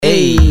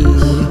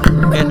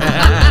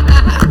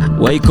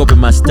Why you copy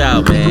my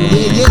style, man?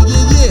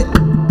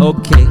 Yeah.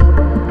 Okay.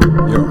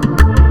 Yo.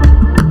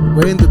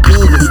 We're in the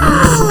building.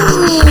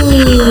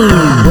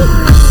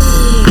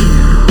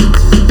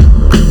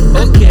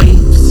 Okay.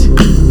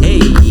 Hey.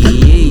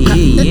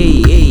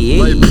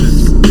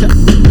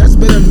 That's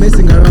better than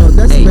messing around.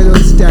 That's better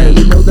than style.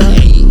 You know that?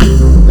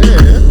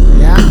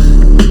 Yeah.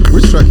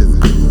 Which track is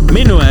it?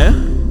 Meanwhile,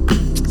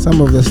 some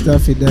of the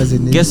stuff he does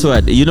in it. Guess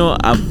what? You know,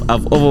 I've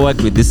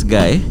overworked with this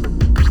guy,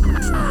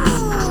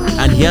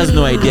 and he has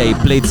no idea he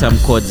played some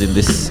chords in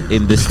this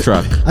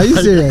track. Are you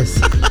serious?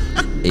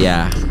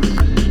 Yeah.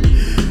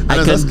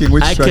 I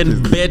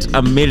can bet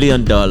 $1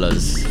 million.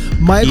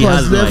 Myko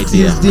has left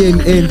his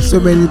DNA in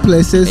so many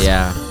places.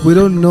 Yeah. We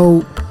don't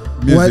know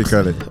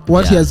musically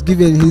what he has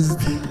given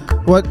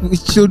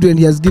which children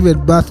he has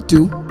given birth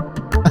to.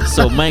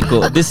 So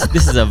Myko, this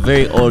is a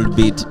very old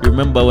beat.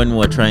 Remember when we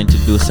were trying to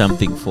do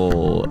something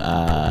for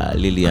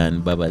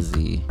Lilian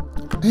Babazi,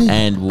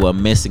 and we were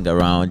messing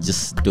around,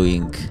 just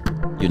doing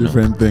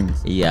different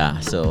things. Yeah.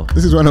 So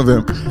this is one of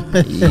them.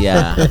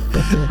 Yeah.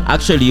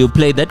 Actually, you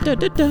played that.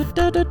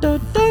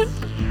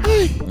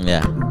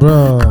 Yeah.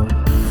 Bro.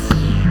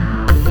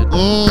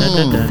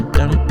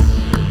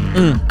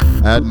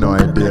 I had no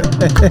idea.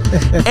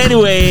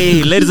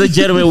 Anyway, ladies and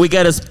gentlemen, we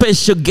got a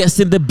special guest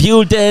in the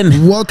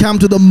building. Welcome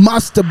to the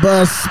Master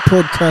Bus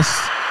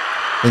podcast.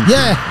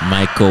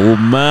 Myko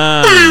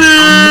Ouma.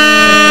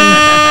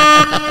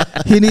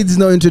 He needs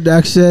no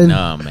introduction.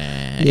 No, man.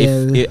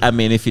 Yeah.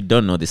 If you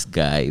don't know this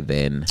guy,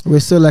 then we're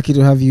so lucky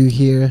to have you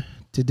here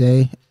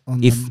today.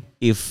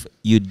 If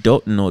you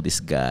don't know this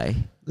guy,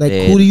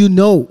 who do you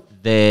know?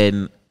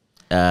 Then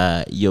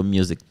your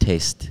music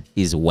taste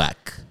is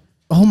whack.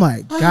 Oh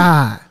my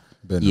God.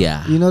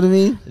 Yeah. You know what I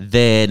mean?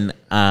 Then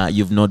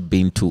you've not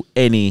been to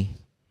any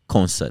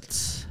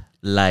concerts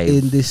live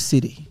in this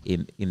city.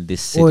 In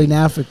this city. Or in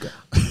Africa.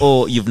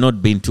 Or you've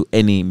not been to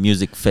any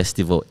music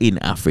festival in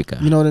Africa.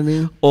 You know what I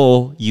mean?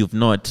 Or you've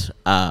not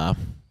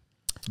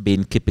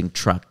been keeping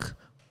track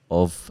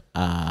of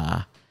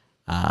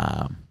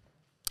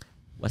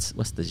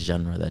what's the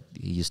genre that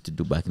he used to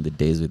do back in the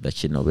days with the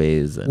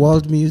Chinobes?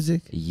 World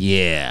music?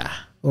 Yeah.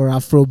 Or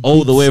Afro beats.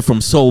 All the way from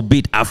Soul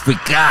Beat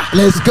Africa.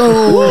 Let's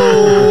go.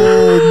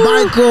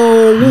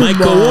 Myko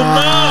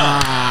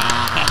Ouma.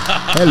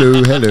 Hello.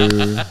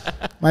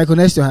 Myko,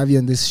 nice to have you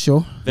on this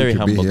show. Very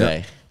humble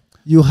guy.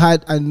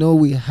 I know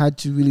we had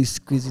to really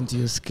squeeze into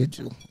your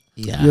schedule.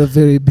 Yeah. You're a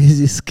very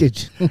busy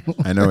schedule.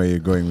 I know where you're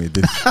going with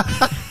this.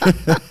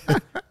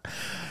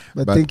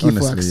 but thank you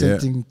for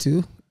accepting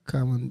to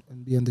come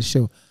and be on the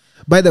show.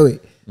 By the way,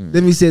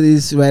 let me say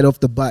this right off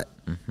the bat.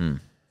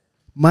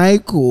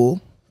 Myko,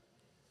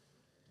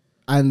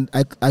 and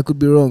I could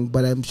be wrong,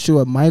 but I'm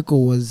sure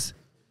Myko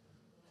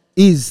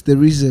is the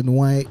reason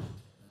why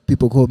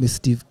people call me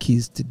Steve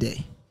Keys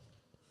today.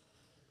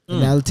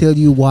 And I'll tell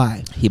you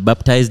why. He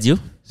baptized you?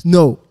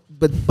 No,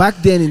 but back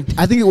then,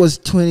 I think it was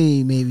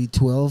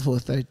 2012 or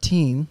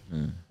 13,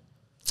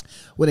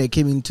 when I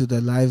came into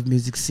the live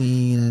music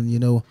scene, and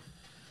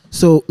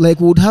so we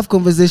would have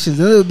conversations,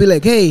 and they would be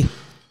like, "Hey,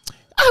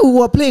 we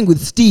were playing with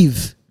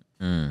Steve."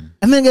 And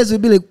then guys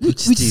would be like, which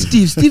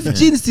Steve? Steve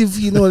Gene,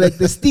 Steve, like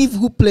the Steve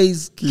who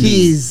plays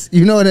keys.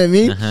 You know what I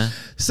mean?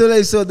 So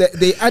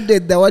they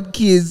added the word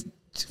keys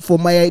for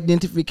my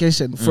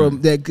identification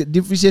from the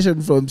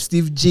differentiation from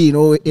Steve Gene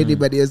or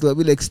anybody else. They'll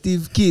be like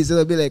Steve Keys. So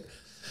they'll be like,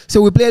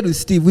 so we played with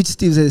Steve. Which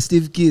Steve says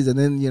Steve Keys? And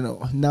then,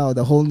 now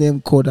the whole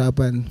name caught up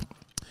and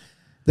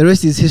the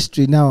rest is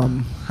history. Now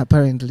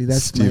apparently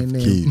that's Steve my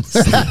name.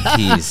 Steve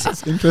Keys.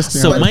 It's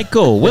interesting. So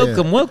Myko,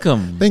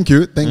 welcome. Thank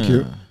you.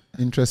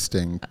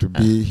 Interesting to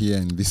be here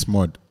in this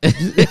mode.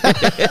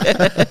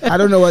 I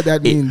don't know what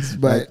that means,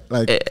 but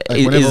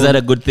is that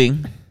a good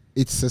thing?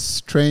 It's a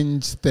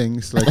strange thing.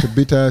 It's like a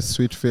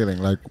bittersweet feeling.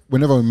 Like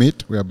whenever we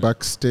meet, we are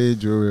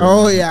backstage. We're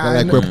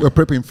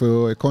prepping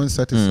for a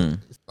concert. I'm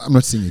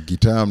not seeing a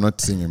guitar. I'm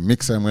not seeing a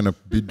mixer. I'm gonna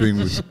be doing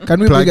with. Can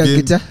we bring a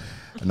guitar?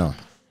 No.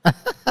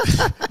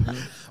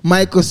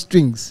 Myko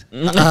strings.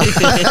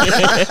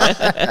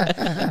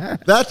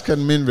 That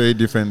can mean very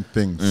different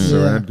things. So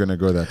we're not gonna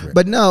go that way.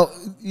 But now,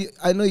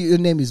 I know your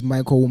name is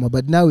Myko Ouma,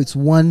 but now it's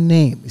one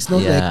name. It's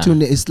not like two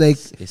names. It's like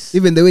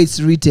even the way it's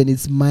written,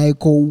 it's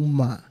Myko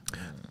Ouma.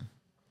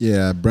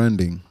 Yeah,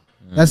 branding.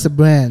 That's a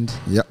brand.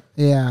 Yep.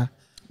 Yeah.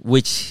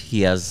 Which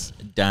he has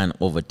done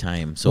over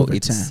time. So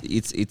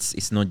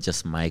it's not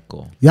just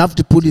Myko. You have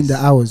to put in the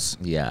hours.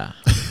 Yeah.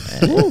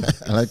 I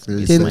like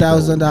this.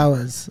 10,000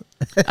 hours.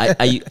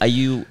 Are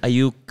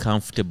you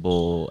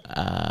comfortable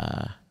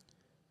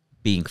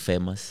being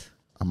famous?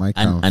 Am I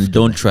comfortable? And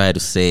don't try to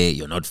say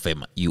you're not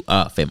famous. You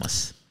are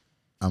famous.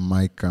 Am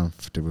I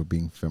comfortable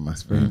being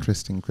famous? Very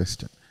interesting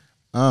question.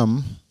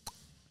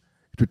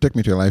 It would take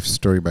me to a life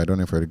story, but I don't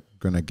know if we're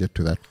gonna get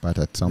to that part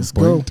at some point.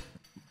 Go.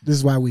 This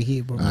is why we're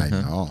here, bro. I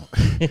know.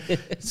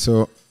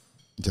 So,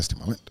 just a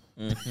moment.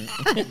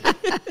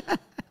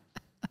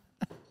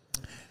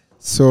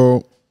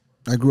 So,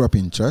 I grew up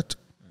in church.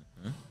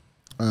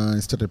 I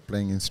started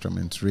playing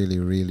instruments really,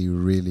 really,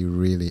 really,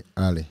 really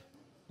early.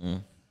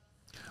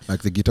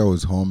 Like the guitar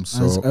was home.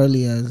 So as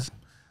early as?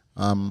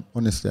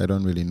 Honestly, I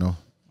don't really know.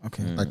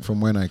 Okay. Like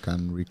from when I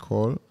can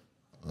recall,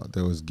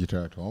 there was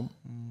guitar at home,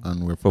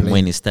 and we're From playing.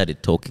 when he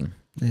started talking.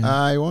 Yeah.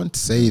 I won't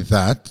say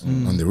that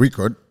on the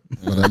record,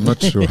 but I'm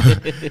not sure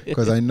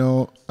because I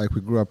know, like,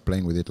 we grew up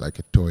playing with it like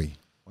a toy.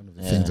 One of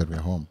the things that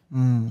were home.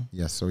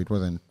 Yeah, so it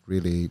wasn't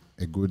really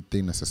a good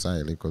thing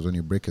necessarily because when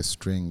you break a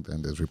string,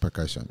 then there's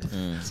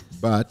repercussions.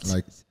 But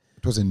like,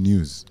 it wasn't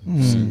news.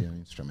 You see an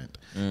instrument,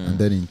 and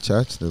then in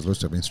church, there's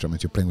lots of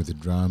instruments. You're playing with the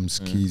drums,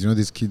 keys. You know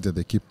these kids that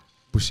they keep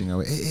pushing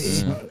away.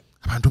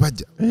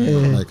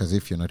 Like as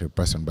if you're not a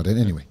person, but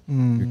anyway,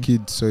 you're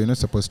kids, so you're not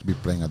supposed to be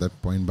playing at that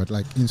point. But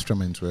like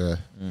instruments were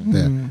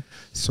there,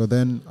 so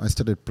then I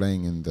started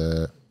playing in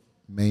the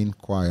main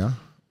choir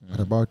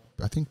at about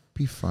I think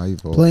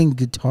P5 or playing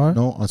guitar.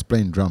 No, I was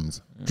playing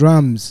drums.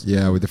 Drums.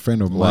 Yeah, with a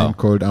friend of mine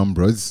called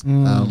Ambrose,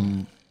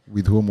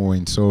 with whom we were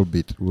in Soul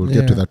Beat. We'll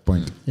get to that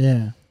point.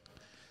 Yeah.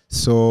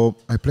 So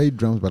I played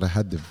drums, but I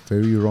had the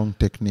very wrong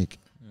technique.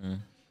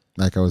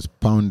 Like I was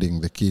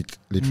pounding the kick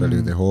literally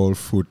with the whole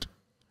foot.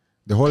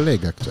 The whole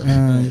leg,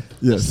 actually.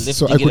 Yes.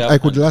 So I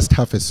could last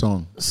half a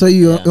song. So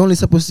you're only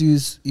supposed to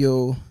use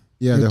your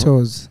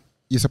toes.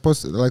 You're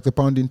supposed to, like, the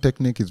pounding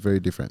technique is very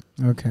different.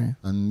 Okay.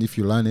 And if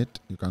you learn it,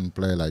 you can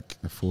play like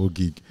a full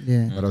gig.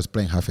 Yeah. But I was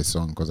playing half a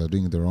song because I was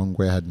doing it the wrong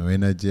way. I had no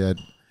energy.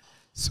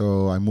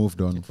 So I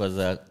moved on. It was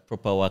a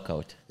proper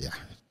workout. Yeah.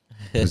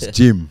 It was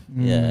gym.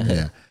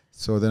 Yeah.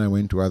 So then I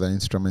went to other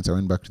instruments. I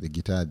went back to the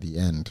guitar at the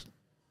end.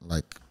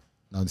 Like,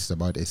 now this is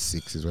about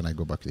S6 is when I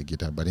go back to the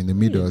guitar. But in the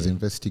middle, I was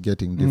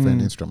investigating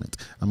different instruments.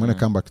 I'm going to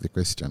come back to the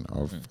question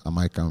of, am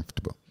I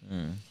comfortable?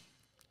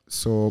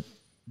 So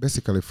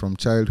basically from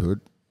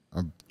childhood,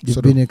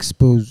 You've been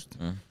exposed.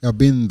 I've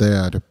been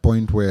there at a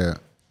point where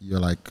you're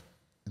like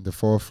in the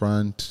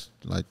forefront,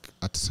 like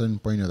at a certain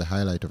point you're the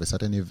highlight of a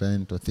certain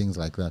event or things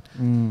like that.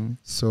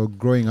 So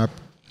growing up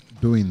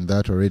doing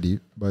that already,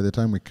 by the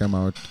time we came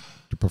out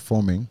to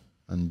performing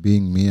and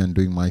being me and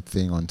doing my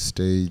thing on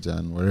stage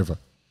and wherever,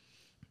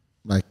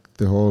 like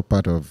the whole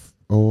part of,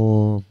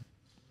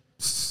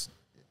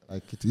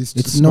 like it's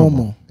just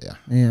normal.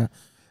 Yeah.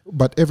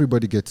 But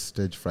everybody gets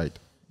stage fright.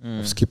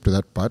 I've skipped to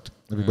that part.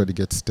 Everybody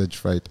gets stage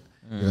fright.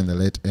 Even the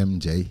late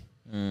MJ.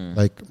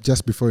 Like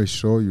just before a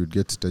show, you'd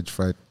get stage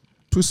fright.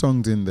 2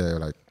 songs in there,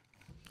 like,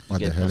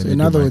 what the hell? So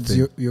in other words,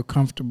 you're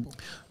comfortable.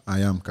 I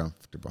am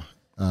comfortable.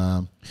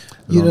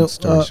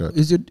 Story short.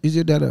 Is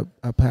your dad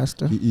a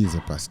pastor? He is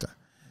a pastor.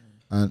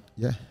 And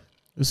yeah.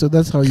 So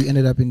that's how you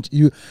ended up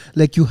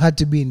you had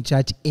to be in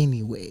church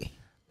anyway.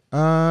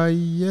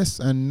 Yes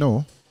and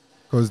no.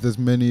 Because there's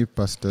many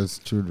pastors'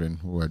 children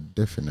who are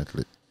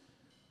definitely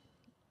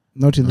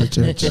not in the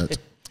church.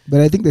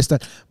 But I think they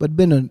start. But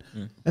Benon,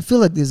 I feel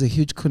like there's a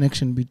huge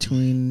connection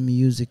between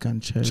music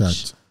and church.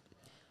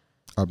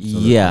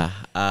 Absolutely. Yeah.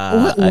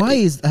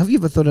 Why have you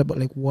ever thought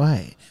about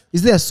why?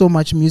 Is there so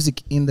much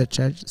music in the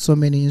church? So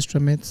many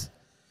instruments?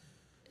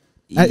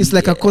 It's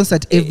like a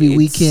concert every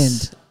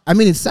weekend. I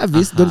mean, it's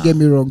service, don't get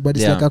me wrong, but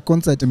it's like a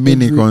concert. A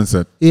mini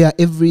concert. Yeah,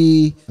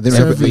 every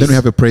then we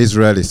have a praise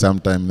rally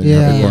sometime. Then you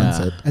have a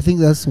concert. I think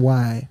that's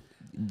why.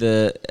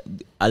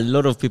 A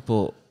lot of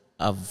people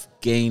have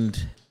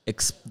gained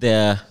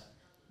their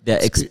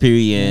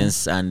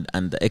experience and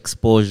the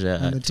exposure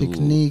and the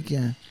technique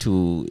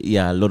to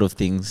a lot of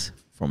things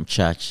from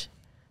church,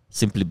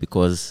 simply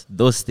because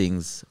those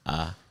things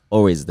are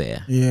always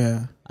there.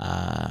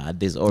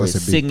 There's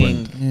always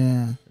singing.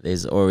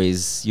 There's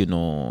always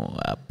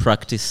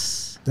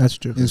practice. That's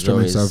true.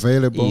 Instruments are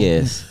available.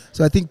 Yes.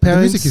 So I think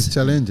parents, the music is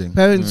challenging.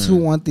 Parents who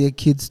want their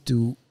kids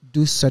to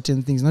do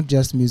certain things, not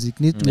just music,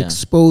 need to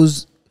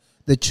expose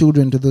the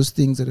children to those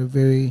things at a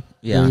very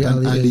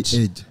early age.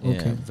 Okay.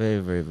 Yeah, very,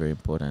 very, very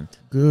important.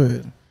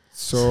 Good.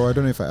 So I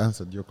don't know if I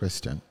answered your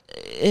question.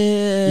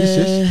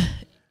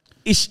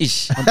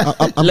 Ish.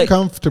 I'm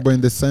comfortable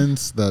in the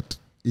sense that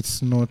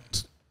it's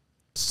not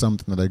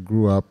something that I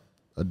grew up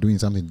doing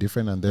something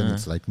different and then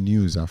it's like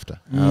news after.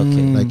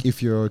 Okay. Like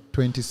if you're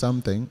 20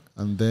 something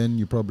and then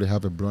you probably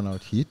have a blown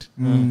out hit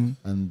and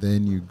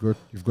then you've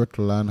got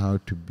to learn how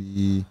to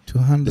be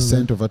handle the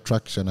center of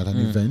attraction at an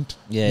event.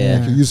 Yeah.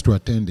 Like you're used to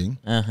attending,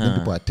 then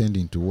people are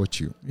attending to watch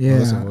you. Yeah.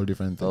 That's a whole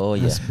different thing. Oh,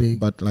 That's big.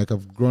 But like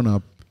I've grown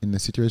up in a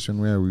situation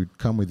where we'd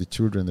come with the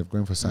children, they're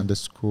going for Sunday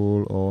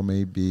school, or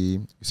maybe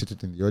you sit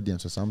it in the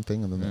audience or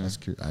something, and then they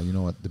ask you, you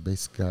know what, the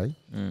bass guy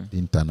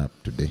didn't turn up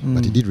today,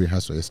 but he did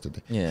rehearsal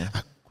yesterday. Yeah.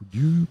 Could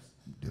you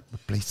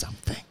play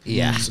something?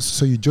 Yeah.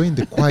 So you join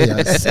the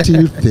choir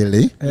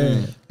stealthily,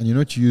 and you're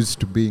not used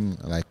to being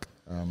like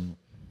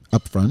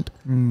up front,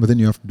 but then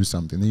you have to do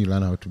something. Then you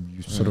learn how to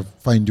sort of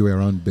find your way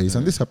around bass,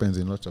 and this happens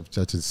in lots of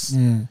churches.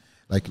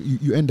 Like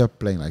you end up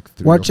playing like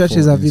 3 What or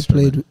churches 4 have you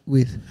played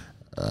with?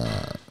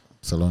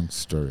 It's a long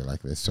story.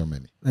 Like there's so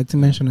many. Like to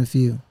mention a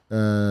few.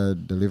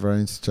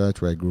 Deliverance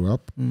Church where I grew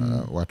up.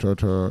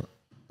 Watoto.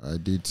 I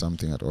did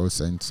something at All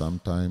Saints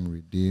sometime.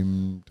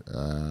 Redeemed.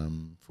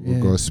 Full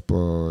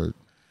Gospel.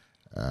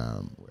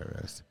 Where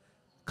else?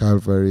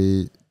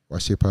 Calvary.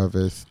 Worship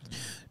Harvest.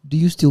 Do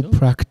you still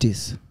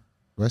practice?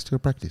 Do I still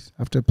practice?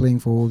 After playing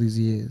for all these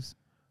years.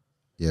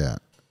 Yeah.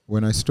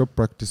 When I stop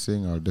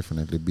practicing, I'll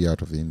definitely be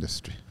out of the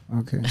industry.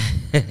 Okay.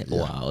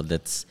 Wow,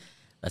 that's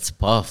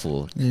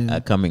powerful.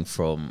 Coming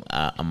from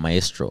a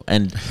maestro.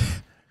 And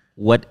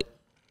what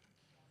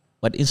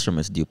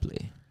instruments do you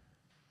play?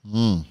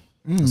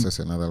 This is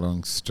another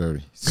long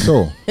story.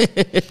 So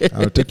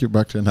I'll take you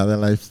back to another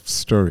life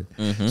story.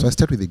 So I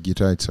start with the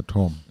guitar. It's at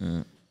home,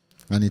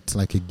 and it's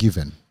like a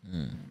given.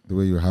 The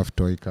way you have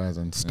toy cars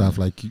and stuff,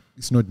 like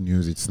it's not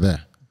news. It's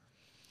there.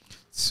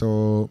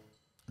 So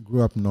I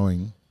grew up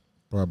knowing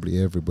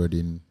probably everybody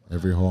in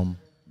every home,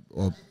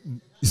 or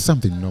it's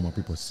something normal.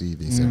 People see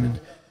this every day.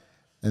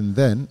 And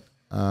then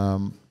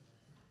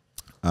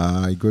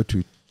I go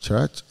to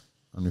church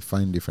and we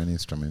find different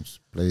instruments.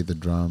 Play the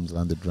drums,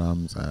 learn the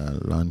drums,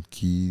 learn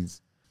keys.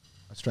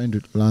 I was trying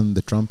to learn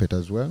the trumpet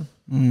as well.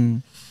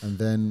 And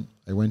then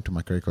I went to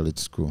Makerere College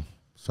School.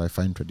 So I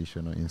find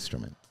traditional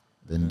instruments.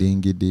 Then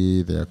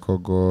dingidi, the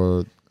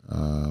akogo,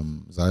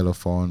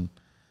 xylophone,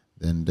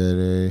 then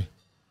dere,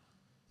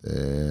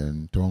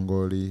 then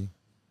tongoli,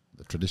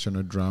 the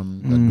traditional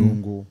drum, the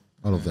dungu,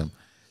 all of them.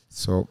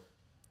 So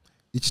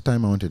each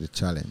time I wanted a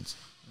challenge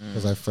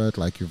because I felt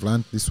like you've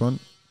learned this one.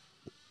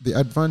 The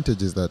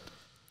advantage is that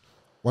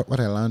what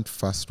I learned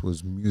first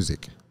was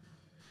music,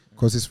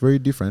 because it's very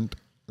different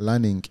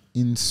learning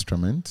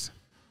instruments.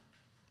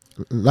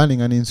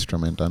 Learning an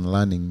instrument and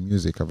learning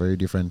music are very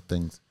different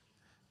things.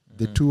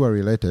 The two are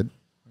related,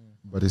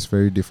 but it's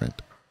very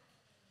different.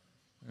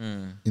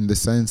 In the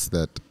sense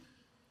that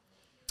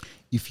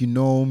if you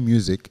know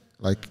music,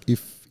 like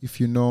if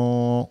you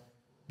know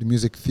the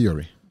music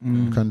theory,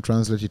 you can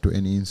translate it to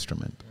any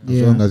instrument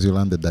as long as you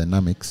learn the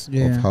dynamics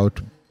of how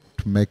to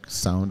make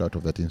sound out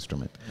of that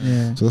instrument.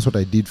 So that's what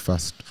I did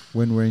first.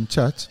 When we're in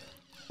church,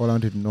 all I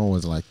wanted to know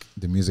was like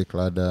the music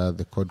ladder,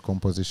 the chord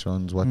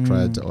compositions, what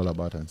triads are all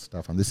about and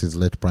stuff. And this is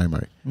late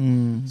primary.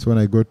 So when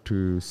I go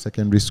to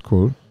secondary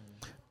school,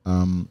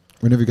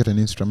 whenever you get an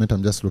instrument,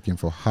 I'm just looking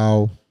for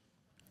how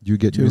you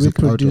get to music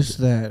out of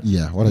that.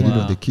 Yeah, what I did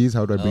on the keys,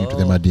 how do I bring it to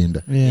the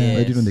madinda? What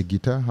I did on the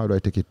guitar, how do I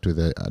take it to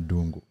the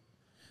adungu?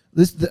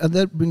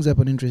 That brings up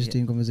an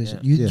interesting conversation.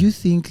 You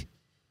think?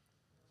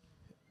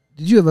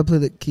 Did you ever play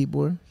the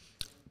keyboard?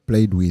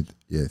 Played with,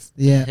 yes.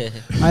 Yeah.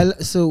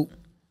 So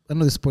I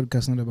know this podcast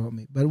is not about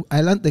me, but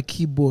I learned the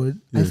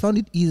keyboard. Yes. I found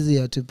it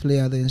easier to play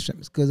other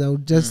instruments because I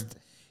would just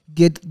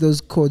get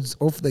those chords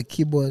off the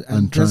keyboard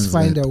and just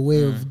find a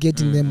way of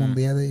getting them on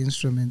the other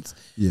instruments.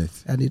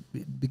 Yes. And it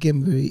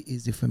became very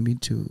easy for me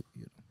to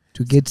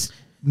get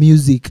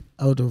music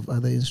out of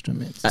other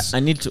instruments. I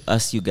need to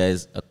ask you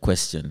guys a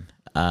question.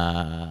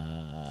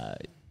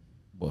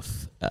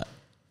 Both.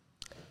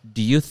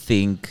 Do you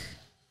think,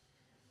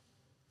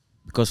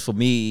 because for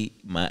me,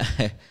 my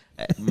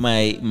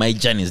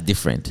journey is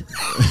different,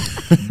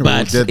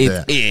 but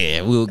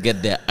we'll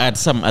get there at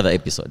some other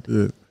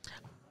episode.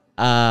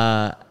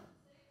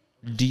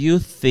 Do you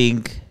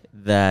think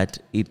that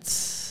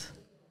it's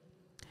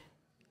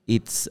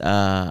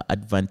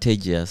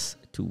advantageous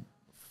to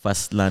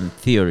first learn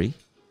theory,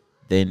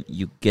 then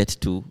you get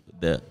to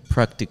the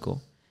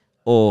practical,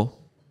 or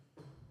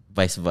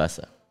vice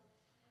versa?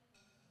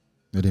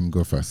 Let him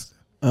go first.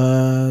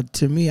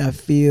 To me, I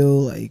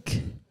feel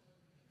like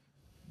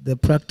the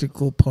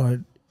practical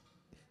part,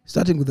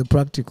 starting with the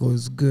practical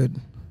is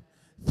good.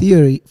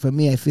 Theory, for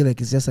me, I feel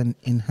like it's just an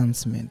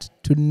enhancement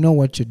to know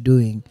what you're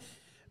doing.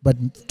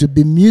 But to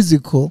be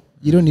musical,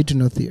 you don't need to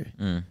know theory.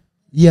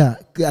 Yeah,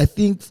 I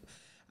think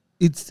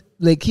it's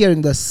like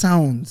hearing the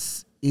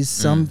sounds is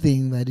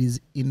something that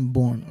is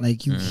inborn.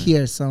 Like you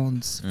hear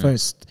sounds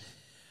first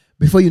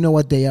before you know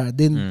what they are.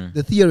 Then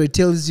the theory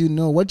tells you,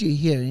 no, what you're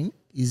hearing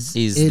is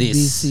A, B,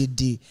 C,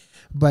 D.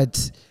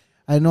 But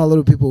I know a lot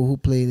of people who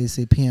play, they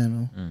say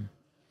piano.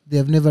 They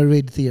have never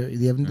read theory.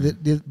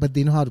 But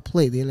they know how to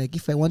play. They're like,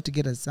 if I want to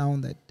get a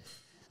sound that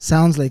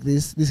sounds like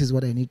this is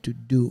what I need to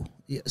do.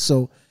 Yeah,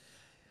 so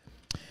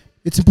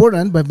it's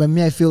important, but by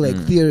me, I feel like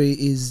theory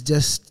is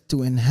just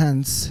to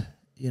enhance,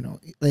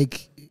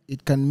 like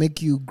it can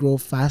make you go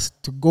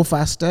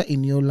faster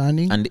in your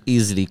learning. And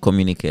easily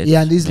communicate.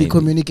 Yeah, and easily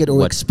communicate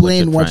or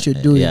explain what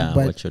you're doing. Yeah,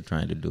 but what you're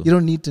trying to do. You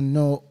don't need to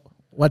know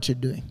what you're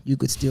doing. You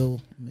could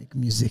still make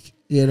music,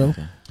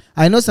 Okay.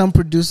 I know some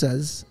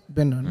producers,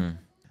 Benon,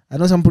 I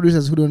know some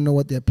producers who don't know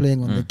what they're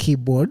playing on the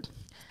keyboard.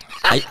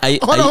 Hold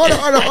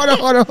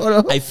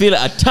on. I feel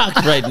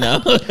attacked right now.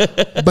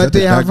 But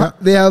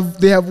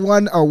they have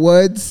won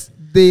awards.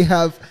 They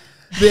have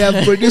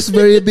produced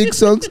very big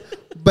songs,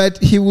 but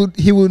he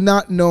will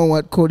not know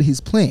what chord he's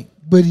playing.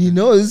 But he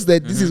knows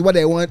that this is what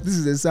I want. This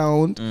is the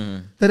sound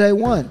that I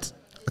want.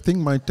 I think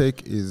my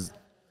take is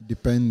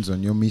depends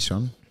on your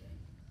mission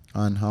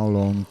and how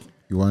long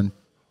you want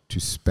to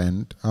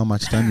spend, how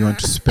much time you want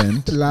to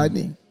spend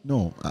learning.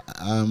 No,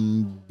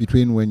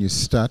 between when you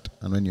start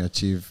and when you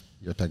achieve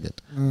your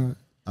target.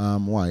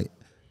 Why?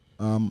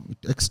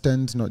 It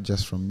extends not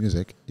just from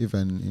music,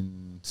 even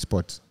in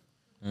sports.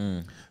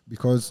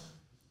 Because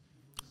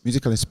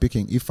musically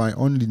speaking, if I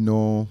only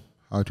know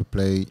how to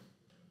play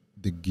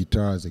the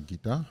guitar as a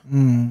guitar,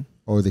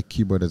 or the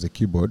keyboard as a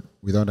keyboard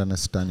without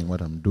understanding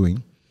what I'm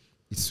doing,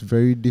 it's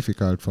very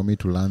difficult for me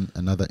to learn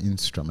another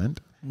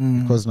instrument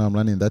because now I'm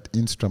learning that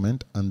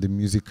instrument and the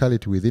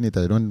musicality within it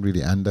I don't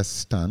really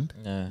understand.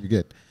 You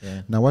get?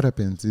 Now what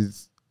happens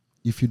is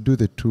if you do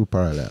the two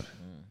parallel,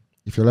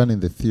 if you're learning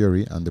the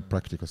theory and the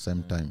practical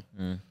same time,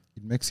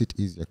 it makes it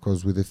easier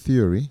because with the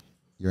theory,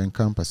 you're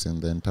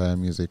encompassing the entire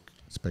music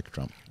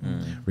spectrum,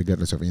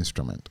 regardless of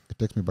instrument. It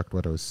takes me back to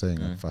what I was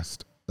saying at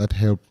first. That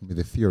helped me,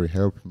 the theory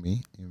helped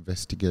me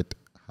investigate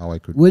how I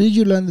could. Where did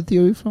you learn the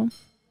theory from?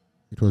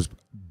 It was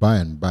by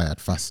and by at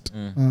first.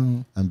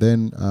 And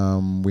then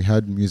we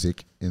had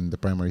music in the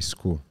primary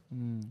school.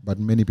 But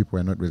many people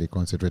were not really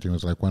concentrating. It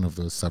was like one of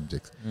those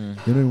subjects. Then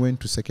when we went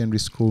to secondary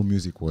school,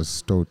 music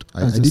was taught.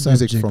 I did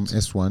music from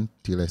S1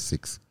 till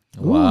S6.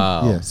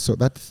 Wow. Yeah, so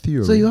that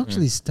theory. So you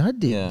actually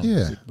studied.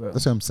 Yeah,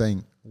 that's what I'm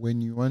saying.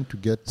 When you want to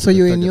get... So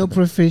you're in your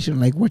profession,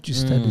 like what you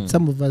studied.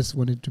 Some of us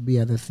wanted to be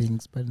other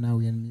things, but now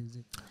we're in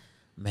music.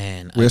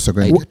 Man. We're also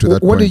going to get to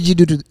that What point. did you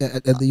do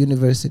at the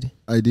university?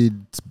 I did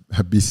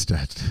a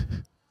B-stat.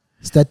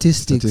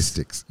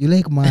 Statistics. You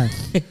like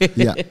math.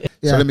 Yeah.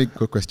 So let me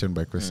go question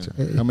by question.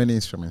 How many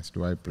instruments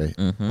do I play?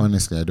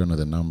 Honestly, I don't know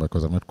the number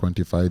because I've not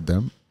quantified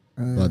them,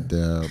 but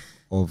they're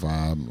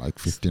over like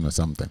 15 or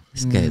something.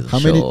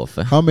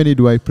 How many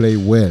do I play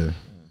well?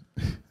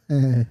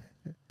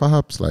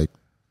 Perhaps like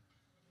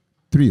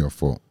 3 or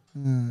 4.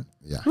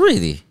 Yeah.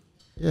 Really?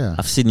 Yeah.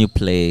 I've seen you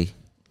play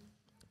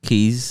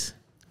keys.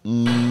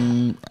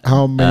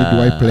 How many do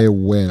I play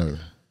well?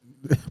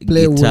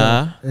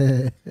 Guitar.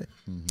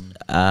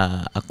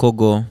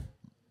 Akogo.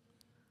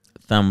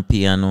 Thumb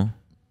piano.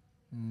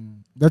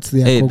 That's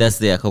the akogo. That's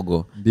the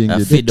akogo.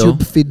 Fiddle.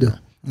 The fiddle.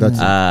 That's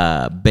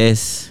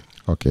bass.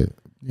 Okay.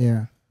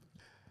 Yeah.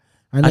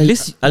 At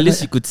least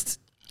you could.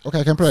 Okay,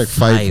 I can play like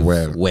 5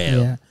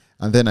 well. Yeah.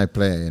 And then I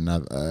play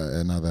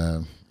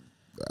another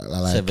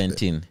like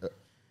 17.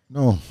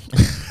 No.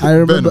 I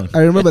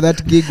remember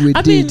that gig we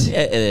did.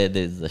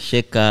 There's a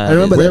shaker. I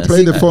remember that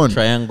playing the phone.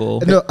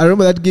 Triangle. No, I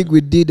remember that gig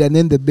we did, and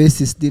then the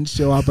bassist didn't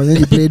show up, and then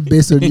he played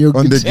bass on your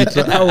on the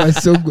guitar. guitar. That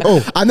was so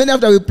good. And then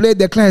after we played,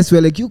 the clients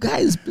were like, "You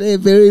guys play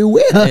very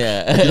well."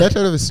 Yeah. Did I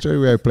tell you the story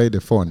where I played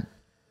the phone?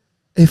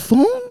 A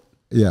phone?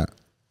 Yeah.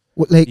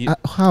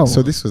 How?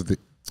 So this was the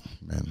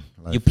man.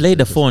 You played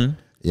the phone.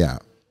 Yeah.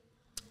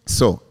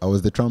 So I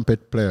was the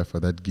trumpet player for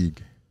that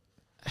gig.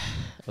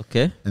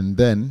 Okay. And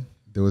then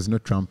there was no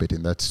trumpet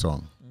in that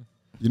song.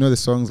 You know the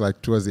songs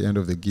like towards the end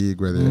of the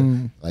gig where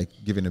they're like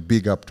giving a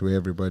big up to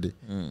everybody.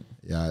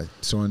 Yeah,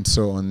 so and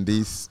so on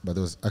this, but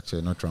there was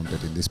actually no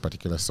trumpet in this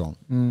particular song.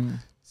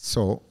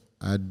 So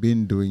I'd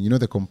been doing, you know,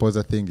 the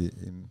composer thing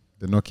in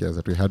the Nokias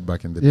that we had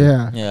back in the day.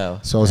 Yeah.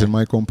 So I was in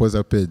my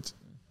composer page,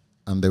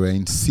 and they were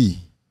in C.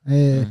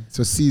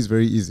 So C is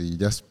very easy. You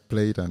just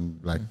play it and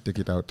like take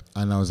it out.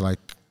 And I was like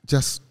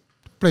just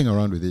playing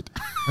around with it.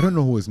 I don't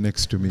know who was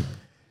next to me.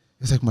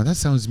 It's like, man, that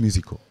sounds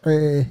musical.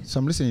 So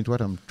I'm listening to what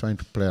I'm trying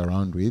to play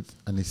around with,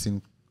 and it's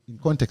in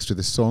context to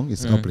the song,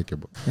 it's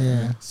applicable.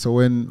 So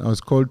when I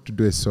was called to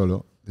do a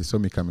solo, they saw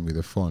me coming with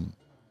a phone.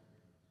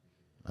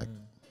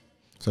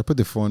 So I put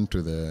the phone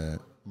to the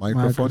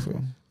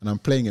microphone, and I'm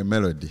playing a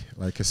melody,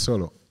 like a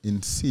solo,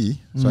 in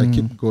C. So I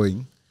keep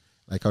going,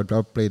 like I'd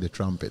play the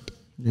trumpet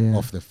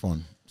off the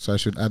phone. So I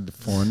should add the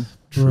phone.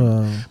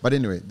 But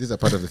anyway, these are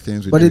part of the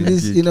things we do. But it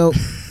is, you know,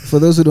 for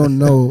those who don't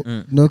know,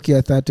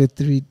 Nokia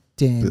 3310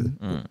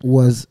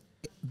 was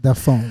the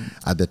phone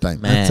at the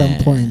time. At some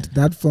point,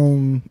 that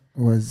phone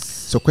was.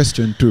 So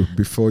question 2,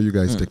 before you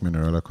guys take me on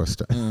a roller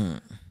coaster.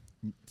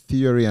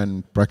 Theory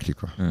and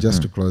practical,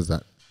 just to close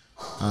that.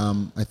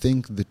 I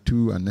think the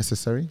two are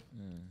necessary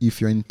if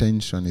your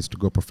intention is to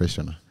go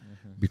professional.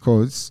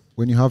 Because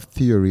when you have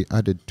theory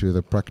added to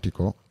the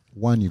practical,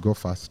 1, you go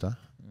faster.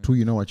 2,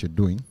 you know what you're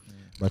doing.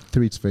 But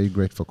 3, it's very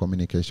great for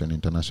communication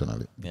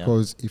internationally.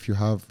 Because if you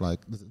have,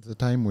 like, the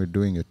time we're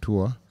doing a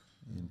tour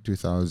in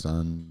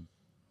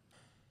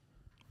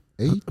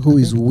 2008. Who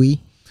is we?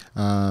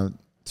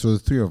 So the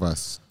 3 of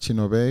us,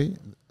 Chinobe,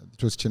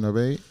 it was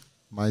Chinobe,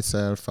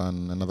 myself,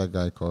 and another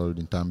guy called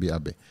Intambi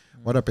Abe.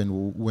 What happened,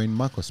 we were in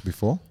Marcos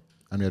before,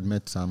 and we had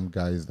met some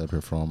guys that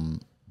were from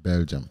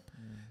Belgium.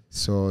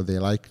 So they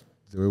liked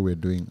the way we were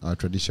doing our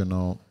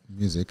traditional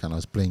music, and I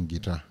was playing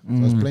guitar. So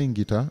I was playing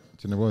guitar,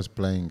 Chinobe was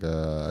playing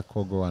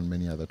kogo and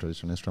many other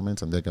traditional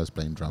instruments, and the guy was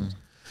playing drums.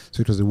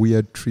 So it was a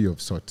weird trio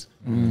of sorts.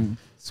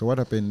 So what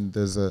happened?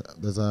 There's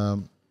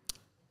an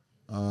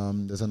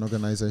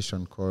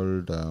organization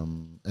called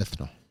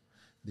Ethno.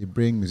 They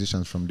bring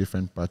musicians from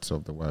different parts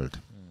of the world.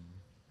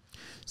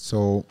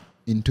 So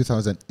in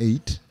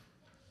 2008,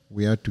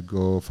 we had to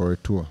go for a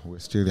tour. We're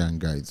still young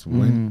guys.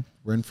 We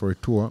went for a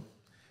tour,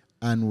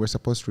 and we're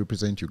supposed to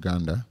represent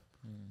Uganda,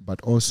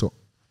 but also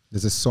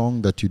there's a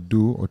song that you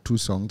do, or 2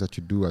 songs that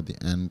you do at the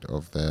end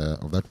of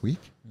that week,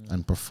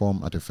 and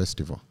perform at a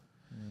festival.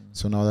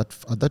 So now that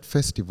at that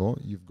festival,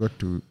 you've got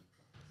to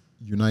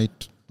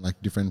unite like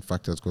different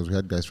factors, because we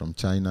had guys from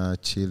China,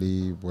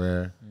 Chile,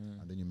 and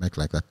then you make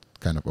like that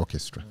kind of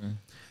orchestra.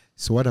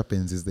 So what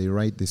happens is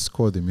they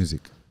score the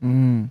music.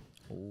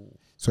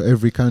 So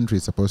every country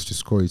is supposed to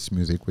score its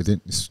music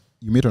within.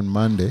 You meet on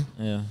Monday,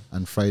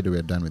 and Friday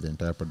we're done with the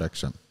entire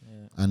production.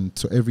 Yeah. And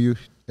so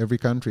every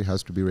country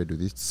has to be ready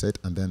with its set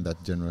and then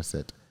that general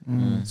set.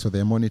 So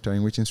they're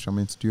monitoring which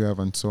instruments do you have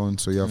and so on.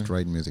 So you have to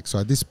write music. So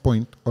at this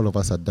point, all of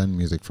us had done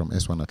music from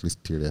S1 at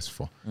least till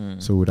S4.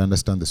 So we'd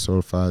understand the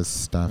solfas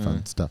stuff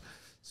and stuff.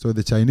 So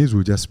the Chinese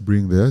will just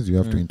bring theirs. You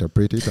have to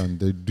interpret it and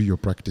they do your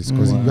practice.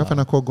 Because you have an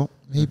akogo,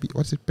 maybe,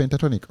 what's it,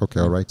 pentatonic?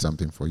 Okay, I'll write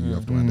something for you. You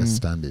have to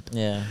understand it.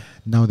 Yeah.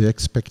 Now they're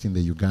expecting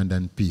the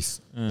Ugandan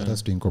piece. That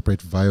has to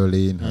incorporate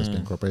violin, has to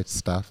incorporate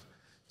stuff.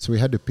 So we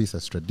had a piece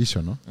that's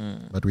traditional,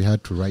 but we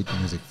had to write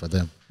music for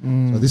them.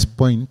 So at this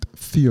point,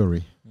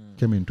 theory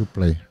came into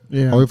play.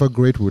 Yeah. However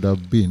great would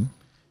have been,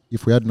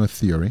 if we had no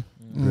theory,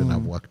 it wouldn't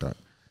have worked out.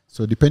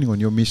 So depending on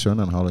your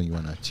mission and how long you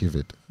want to achieve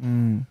it.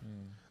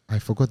 I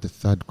forgot the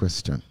third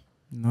question.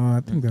 No, I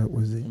think that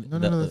was it. No,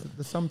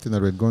 there's something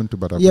that we're going to,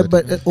 but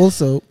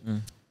also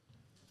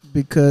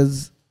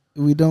because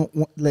we don't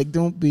want,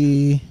 don't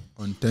be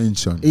on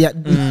tension. Yeah,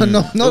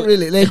 no, not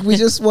really. Like we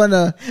just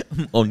wanna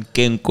on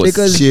Kenkos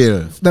because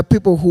chill. The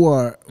people who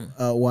are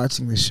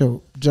watching the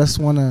show just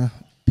wanna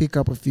pick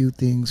up a few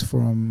things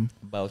from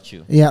about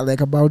you. Yeah,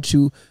 like about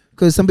you.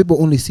 Because some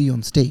people only see you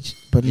on stage,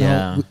 but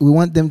now we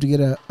want them to get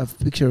a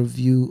picture of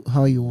you,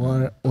 how you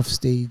are off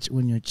stage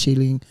when you're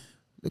chilling.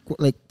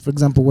 Like for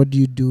example, what do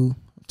you do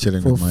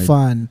chilling for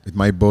fun? With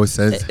my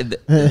bosses.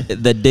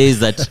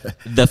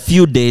 The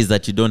few days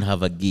that you don't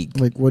have a gig.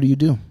 Like what do you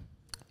do?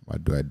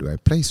 What do I do? I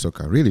play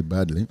soccer really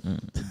badly,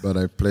 but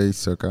I play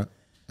soccer.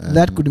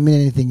 That could mean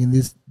anything in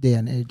this day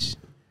and age.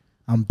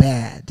 I'm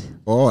bad.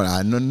 Oh,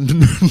 no.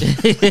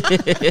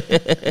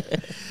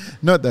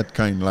 Not that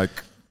kind. Like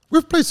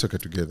we've played soccer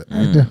together.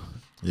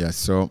 Yeah,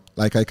 so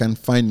like I can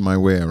find my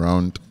way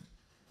around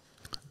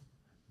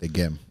the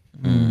game.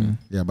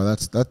 Yeah,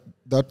 but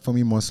that for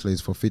me mostly is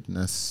for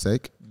fitness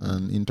sake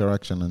and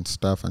interaction and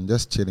stuff and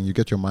just chilling. You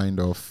get your mind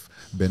off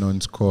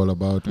Benon's call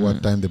about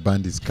what time the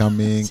band is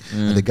coming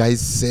and the guys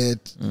said,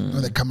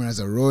 the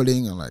cameras are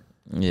rolling. I'm like,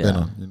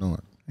 Benon, you know what?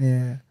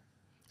 Yeah.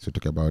 So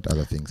talk about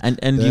other things.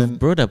 And you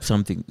brought up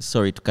something,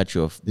 sorry to cut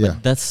you off,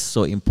 but that's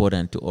so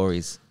important to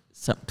always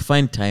to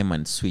find time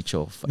and switch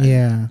off.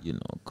 And, you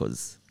know,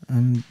 because,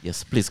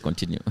 yes, please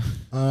continue.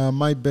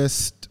 My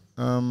best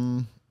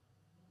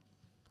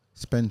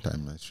spend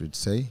time, I should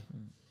say,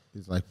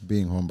 is like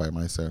being home by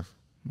myself.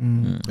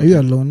 Are you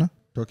a loner?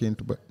 Talking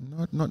to, but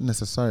not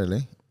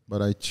necessarily,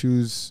 but I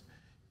choose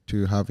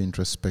to have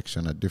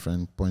introspection at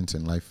different points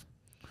in life.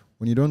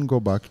 When you don't go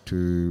back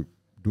to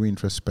do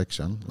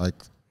introspection, like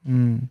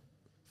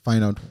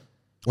find out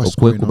what's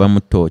going on.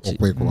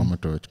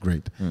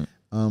 Great.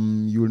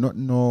 You will not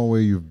know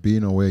where you've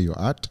been or where you're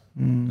at,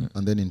 and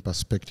then in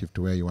perspective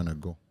to where you want to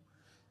go.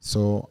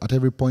 So at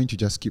every point, you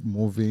just keep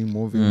moving,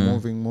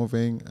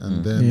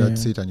 and then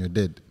that's it, and you're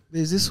dead.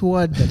 There's this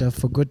word that I've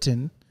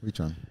forgotten. Which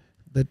one?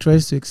 That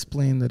tries to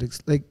explain that.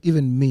 Like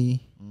even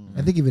me,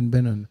 I think even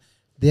Benon,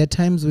 there are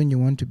times when you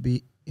want to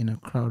be in a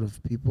crowd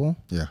of people.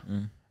 Yeah.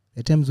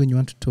 There are times when you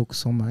want to talk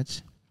so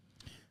much.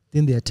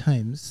 Then there are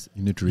times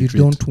you need to retreat.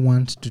 You don't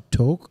want to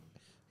talk.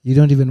 You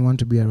don't even want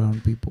to be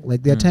around people.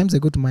 Like there are times I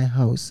go to my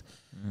house,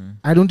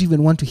 I don't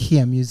even want to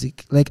hear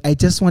music. Like I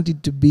just want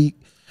it to be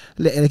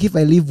like if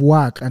I leave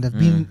work and I've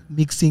been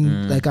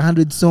mixing like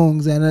 100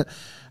 songs and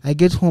I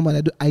get home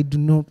and I do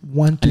not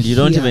want to hear. And you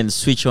don't even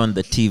switch on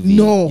the TV.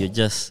 No.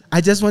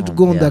 I just want to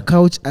go on the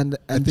couch and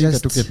I think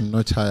just... I took it a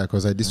notch higher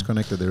because I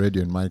disconnected the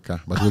radio in my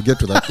car. But we'll get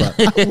to that part.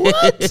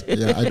 What?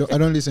 Yeah, I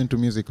don't listen to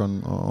music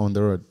on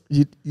the road.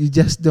 You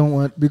just don't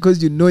want,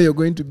 because you know you're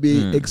going to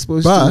be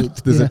exposed to it.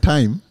 But there's a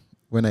time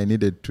when I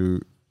needed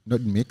to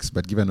not mix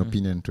but give an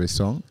opinion to a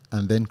song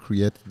and then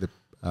create the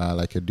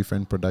like a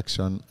different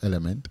production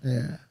element.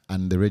 Yeah.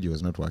 And the radio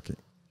was not working.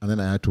 And then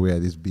I had to wear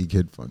these big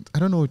headphones. I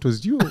don't know, it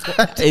was you.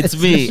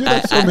 It's me.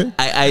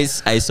 I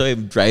saw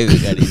him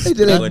driving and he's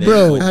like,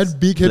 bro, I had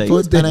big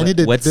headphones and I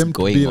needed them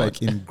to be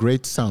like in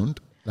great sound,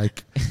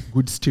 like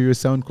good stereo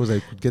sound, because I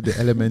could get the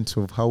elements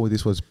of how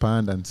this was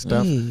panned and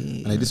stuff.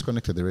 And I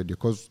disconnected the radio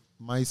because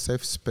my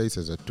safe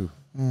spaces are two.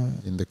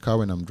 In the car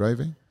when I'm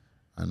driving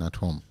and at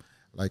home.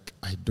 Like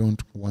I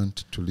don't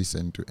want to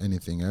listen to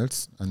anything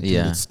else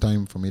until it's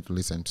time for me to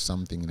listen to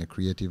something in a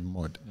creative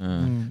mode.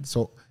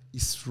 So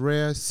it's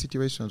rare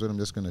situations when I'm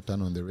just going to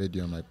turn on the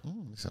radio. I'm like,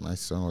 it's a nice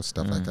song or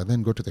stuff like that.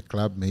 Then go to the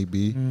club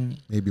maybe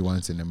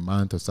once in a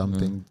month or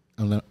something.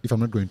 And if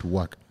I'm not going to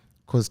work,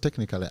 because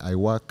technically I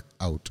work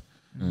out.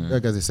 The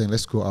guys are saying,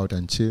 let's go out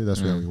and chill.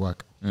 That's where we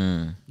work.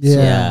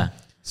 Yeah.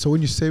 So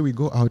when you say we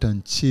go out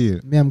and chill,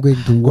 me, I'm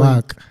going to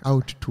work.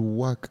 Out to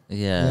work.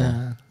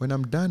 Yeah. When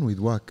I'm done with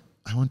work,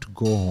 I want to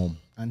go home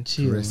and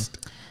chill.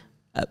 Rest.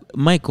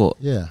 Myko,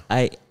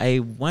 I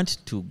want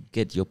to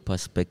get your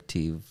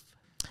perspective.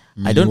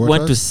 I don't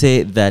want to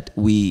say that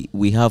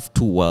we have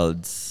two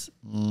worlds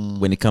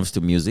when it comes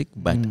to music,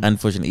 but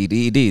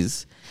unfortunately it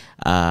is.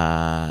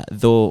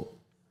 Though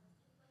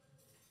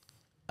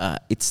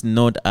it's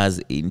not as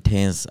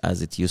intense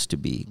as it used to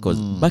be. Because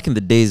back in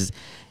the days,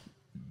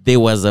 there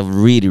was a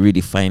really,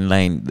 really fine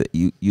line.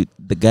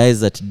 The guys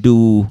that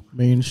do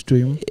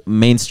mainstream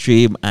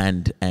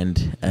and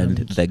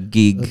the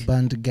gig, the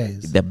band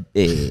guys, the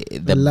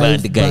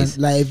band guys,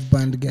 live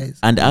band guys,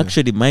 and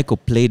actually Myko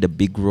played a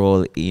big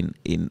role in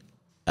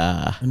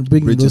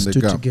bringing those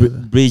two together,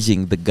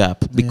 bridging the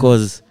gap,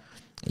 because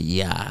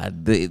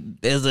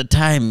there's a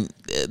time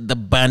the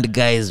band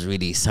guys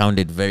really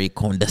sounded very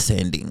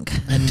condescending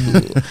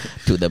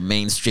to the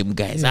mainstream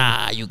guys.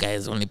 You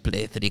guys only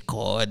play 3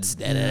 chords.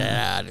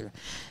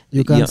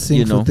 You can't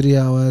sing for 3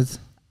 hours.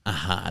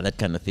 That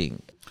kind of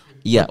thing.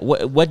 Yeah.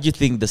 What do you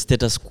think the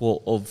status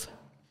quo of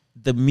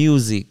the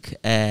music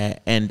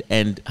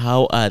and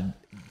how are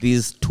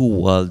these two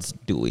worlds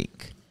doing?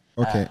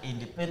 Okay.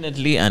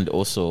 Independently and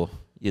also,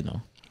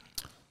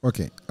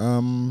 Okay.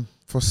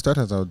 For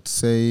starters, I would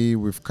say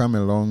we've come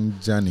a long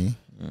journey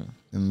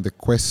in the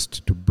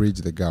quest to bridge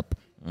the gap.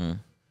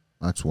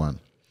 That's one.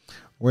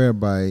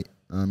 Whereby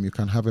you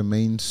can have a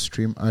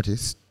mainstream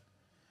artist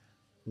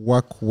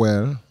work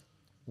well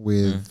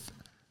with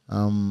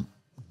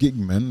gig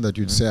men that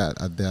you'd say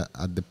at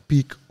the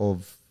peak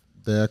of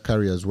their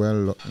career as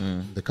well,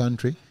 the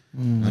country,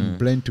 and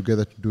blend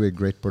together to do a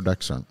great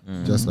production,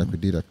 just like we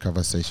did at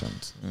Cover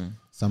Sessions,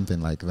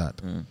 something like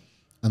that.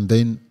 And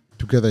then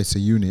together it's a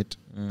unit,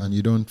 and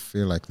you don't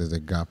feel like there's a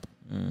gap.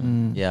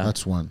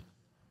 That's one.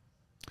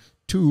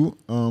 Two,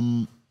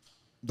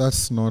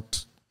 that's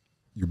not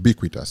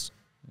ubiquitous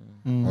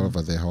all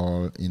over the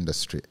whole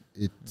industry.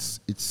 It's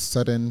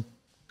certain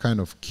kind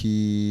of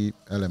key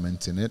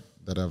elements in it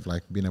that have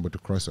like been able to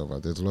cross over.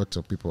 There's lots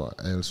of people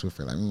else who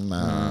feel like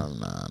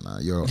nah,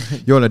 you're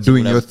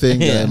doing your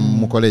thing.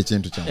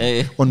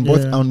 On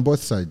both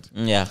sides.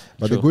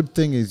 But the good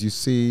thing is, you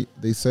see,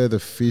 they say the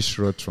fish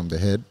rots from the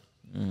head.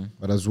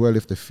 But as well,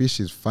 if the fish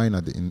is fine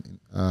at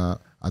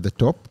the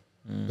top,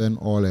 then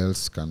all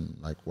else can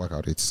like work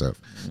out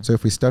itself. So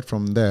if we start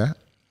from there,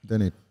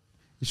 then it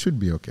should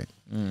be okay.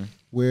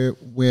 We're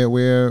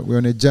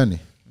on a journey,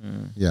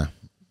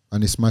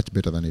 and it's much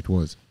better than it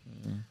was.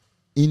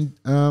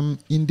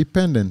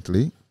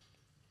 Independently,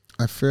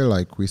 I feel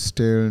like we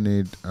still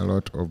need a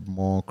lot of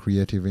more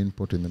creative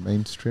input in the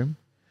mainstream,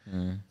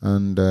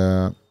 and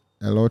a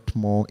lot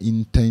more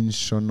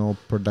intentional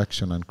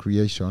production and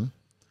creation.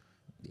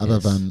 Other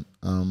than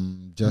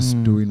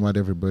just doing what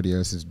everybody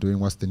else is doing.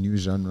 What's the new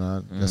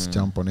genre? Just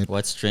jump on it.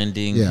 What's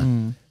trending? Yeah.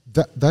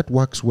 That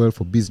works well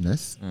for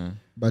business.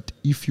 But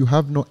if you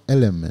have no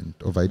element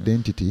of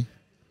identity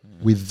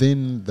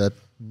within that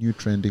new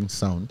trending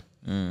sound,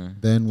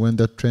 then when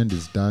that trend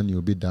is done,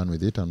 you'll be done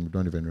with it and you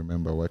don't even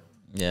remember what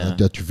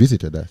that you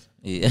visited us.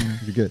 You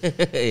get?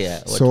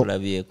 What will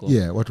have echo?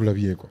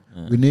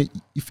 We need,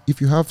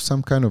 if you have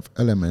some kind of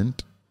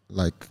element,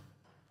 like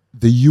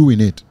the you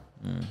in it,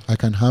 I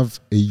can have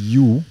a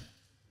you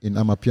in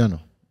Amapiano.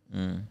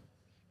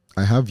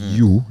 I have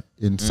you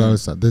in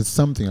salsa. There's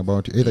something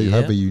about you. Either you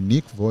have a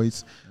unique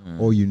voice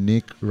or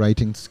unique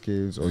writing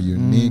skills or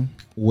unique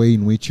way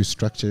in which you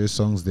structure your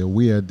songs. They're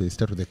weird. They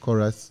start with the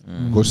chorus,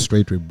 go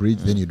straight to a bridge,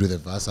 then you do the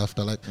verse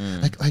after. Like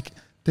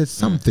there's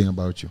something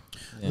about you.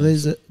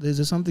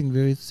 There's something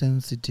very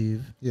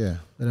sensitive that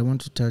I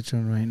want to touch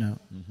on right now.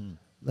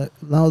 Like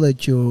now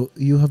that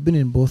you have been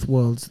in both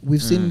worlds,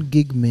 we've seen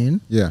gig men.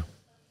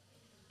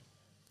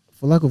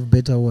 For lack of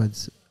better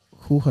words,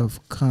 who have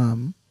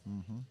come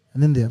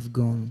and then they have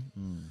gone.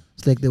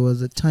 It's like there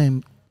was a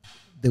time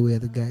they were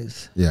the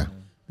guys.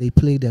 They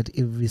played at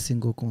every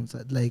single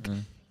concert. Like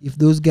if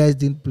those guys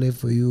didn't play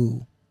for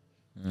you,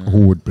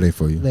 who would play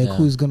for you? Like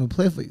who's gonna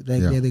play for you?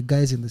 Like they're the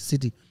guys in the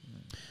city.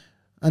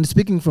 And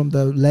speaking from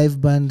the live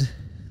band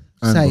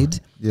side,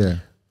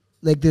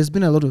 like there's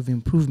been a lot of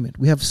improvement.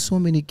 We have so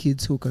many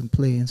kids who can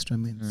play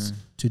instruments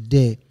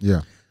today.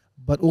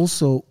 But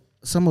also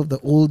some of the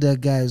older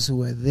guys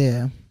who are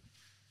there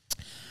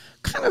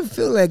kind of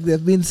feel like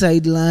they've been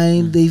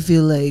sidelined. They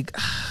feel like,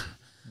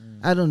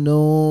 I don't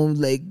know,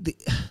 like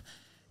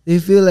they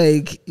feel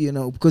like,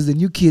 because the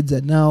new kids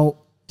are now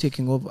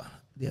taking over.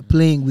 They're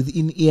playing with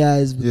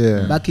in-ears,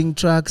 with backing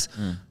tracks.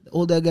 The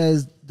older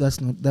guys,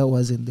 that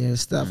wasn't their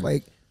stuff.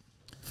 Like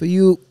for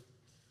you,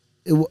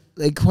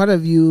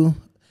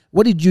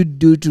 what did you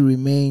do to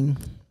remain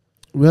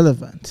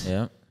relevant?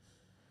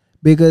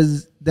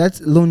 Because that's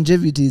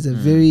longevity is a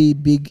very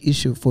big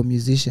issue for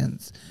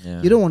musicians.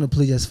 You don't want to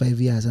play just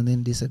 5 years and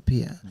then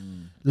disappear.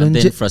 And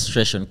then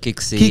frustration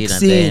kicks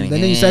in. And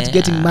then you start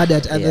getting mad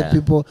at other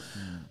people.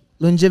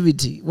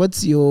 Longevity.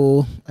 What's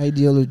your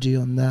ideology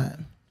on that?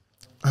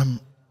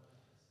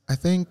 I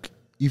think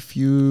if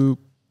you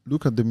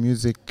look at the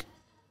music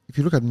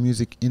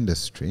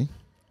industry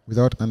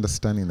without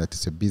understanding that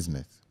it's a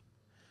business,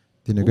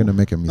 then you're going to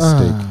make a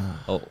mistake.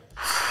 But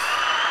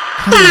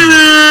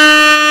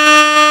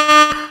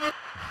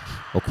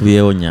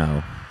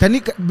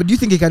do you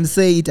think you can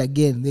say it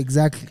again?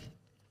 Exactly.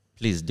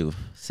 Please do.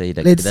 Say it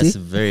again. That's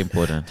very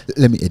important.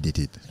 Let me edit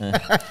it.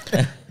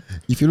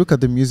 If you look at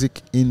the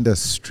music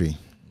industry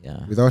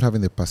without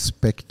having the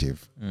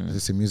perspective that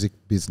it's a music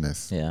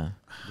business, then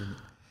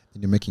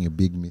you're making a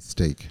big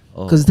mistake.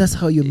 Because that's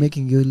how you're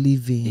making your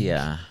living.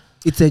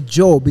 It's a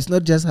job. It's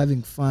not just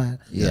having fun.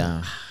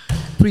 Yeah.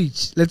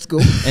 Preach. Let's go.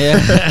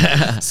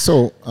 Yeah.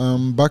 So,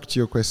 back to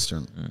your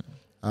question.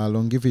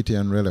 Longevity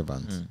and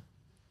relevance.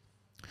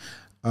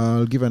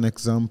 I'll give an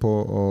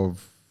example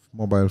of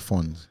mobile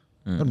phones.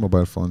 Not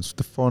mobile phones.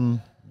 The phones.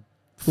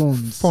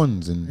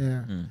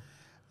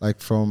 Like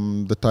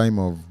from the time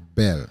of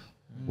Bell,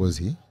 was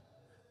he?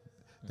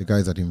 The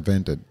guys that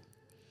invented.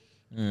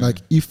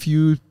 Like if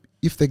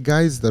the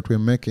guys that were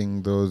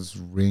making those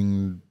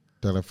ring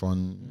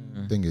telephone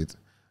thingies,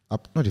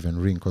 not even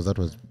ring, because that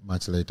was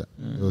much later.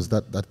 It was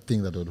that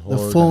thing that would hold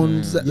the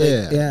phones.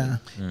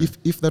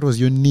 If that was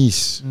your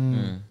niche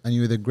and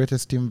you were the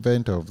greatest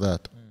inventor of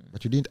that,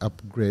 but you didn't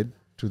upgrade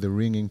to the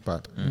ringing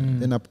part,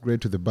 then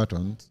upgrade to the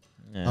buttons.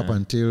 Up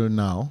until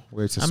now,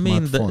 where it's a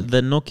smartphone.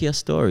 The Nokia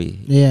story.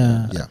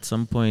 Yeah. At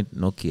some point,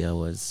 Nokia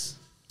was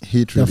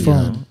hit really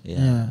hard.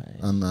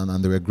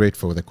 And they were great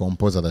for the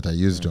composer that I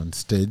used on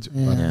stage,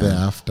 but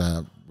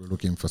thereafter we're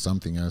looking for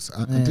something else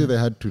until they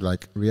had to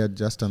like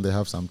readjust, and they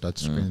have some touch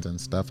screens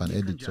and stuff and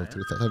edit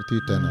software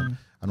 310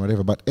 and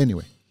whatever. But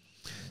anyway,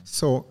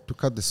 so to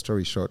cut the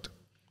story short,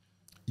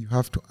 you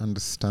have to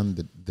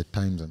understand the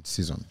times and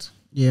seasons.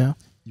 Yeah,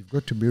 you've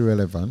got to be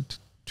relevant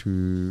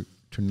to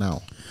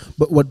now.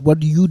 But what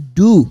do you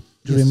do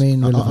to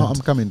remain relevant?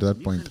 I'm coming to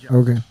that point.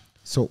 Okay.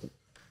 So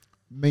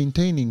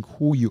maintaining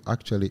who you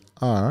actually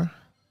are,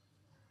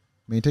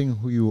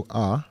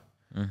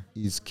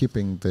 is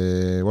keeping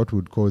the what we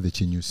would call the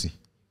chinyusi.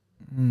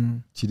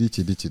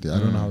 Chidi. I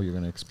don't know how you're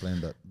going to explain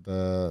that.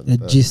 The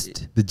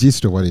gist. The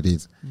gist of what it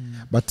is.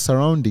 But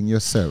surrounding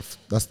yourself,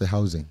 that's the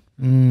housing.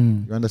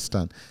 You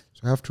understand?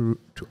 So you have to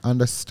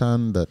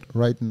understand that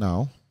right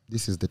now,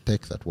 this is the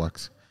tech that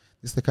works.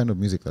 This is the kind of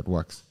music that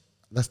works.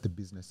 That's the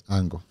business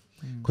angle.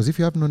 Because if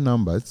you have no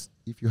numbers,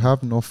 if you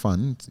have no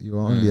funds, you're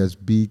only as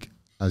big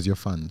as your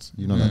fans.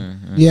 You know that?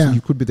 Yeah. So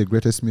you could be the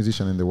greatest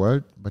musician in the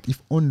world, but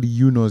if only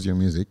you knows your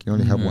music, you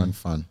only have one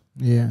fan.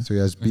 Yeah. So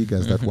you're as big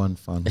as that one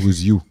fan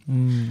who's you.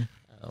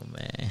 Oh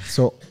man.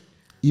 So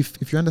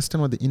if you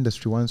understand what the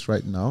industry wants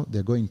right now,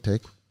 they're going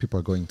tech, people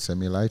are going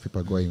semi-live, people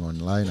are going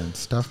online and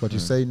stuff, but you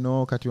say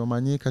no, kati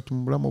wamanyi, kati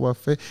mbulamu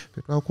wafe,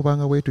 people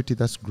kubanga wetu,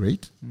 that's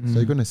great. So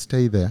you're going to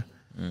stay there.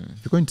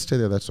 If you're going to stay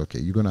there, that's okay.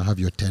 You're going to have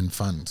your 10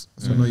 fans.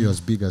 So know you're as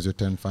big as your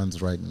 10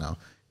 fans right now.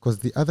 Because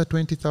the other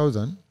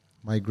 20,000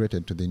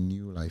 migrated to the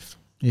new life.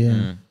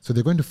 Yeah. So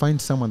they're going to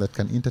find someone that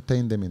can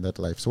entertain them in that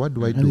life. So what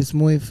do I do? And it's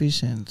more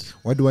efficient.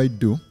 What do I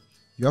do?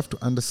 You have to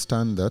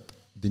understand that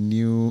the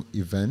new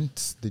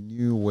events, the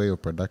new way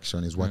of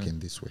production is working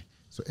this way.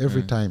 So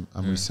every time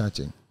I'm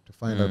researching to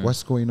find out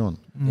what's going on.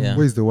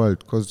 Where is the world?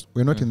 Because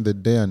we're not in the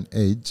day and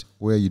age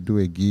where you do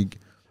a gig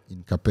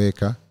in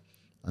Kapeka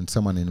and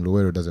someone in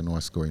Luwero doesn't know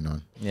what's going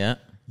on. Yeah.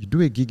 You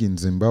do a gig in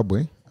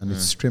Zimbabwe and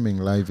it's streaming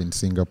live in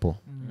Singapore.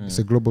 It's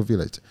a global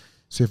village.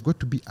 So you've got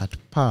to be at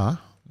par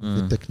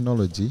with the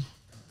technology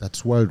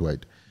that's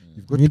worldwide.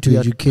 You've got you need to be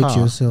educate at par,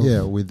 yourself.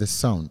 Yeah, with the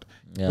sound.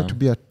 You've got to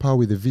be at par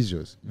with the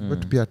visuals. You've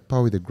got to be at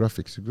par with the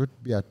graphics. You've got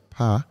to be at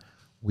par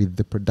with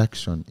the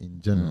production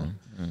in general.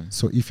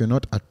 So if you're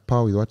not at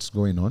par with what's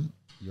going on,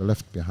 you're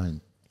left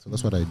behind. So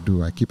that's what I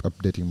do. I keep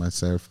updating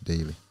myself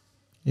daily.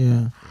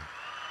 Yeah.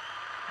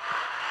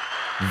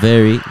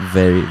 Very,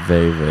 very,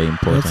 very, very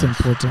important. That's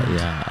important.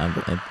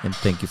 Yeah, and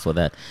thank you for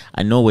that.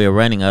 I know we're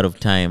running out of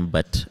time,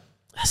 but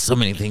there's so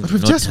many things. But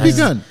we've just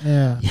begun.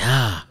 Yeah.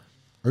 Yeah.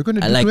 Are we going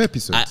to do 2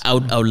 episodes? I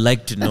would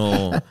like to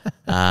know,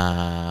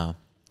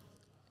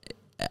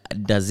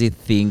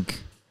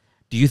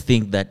 do you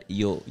think that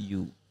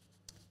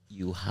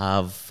you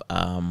have,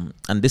 and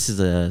this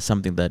is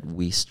something that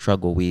we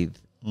struggle with,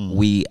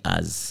 we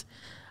as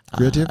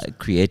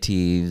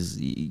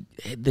creatives,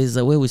 there's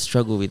a way we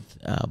struggle with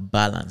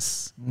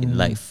balance in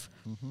life.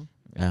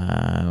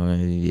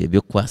 The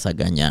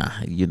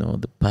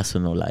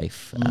personal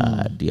life.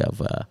 Do you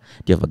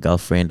have a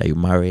girlfriend? Are you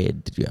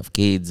married? Do you have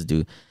kids?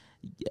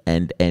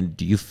 And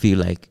do you feel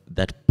like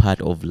that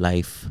part of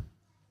life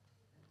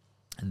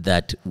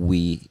that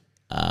we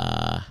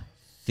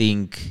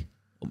think,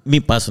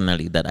 me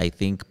personally, that I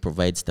think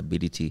provides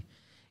stability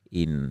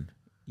in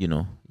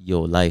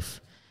your life?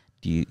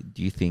 Do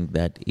you think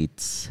that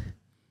it's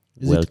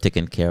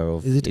taken care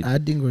of? Is it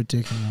adding or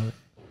taking away?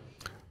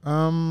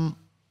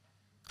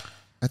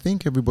 I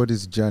think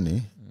everybody's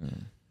journey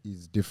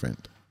is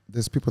different.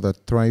 There's people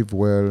that thrive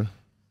well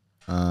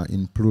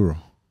in plural.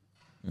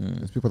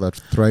 There's people that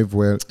thrive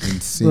well in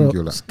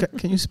singular. Bro,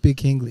 can you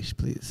speak English,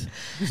 please?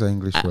 These are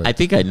English words. I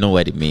think I know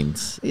what it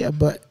means. Yeah,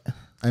 but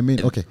I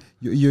mean, okay,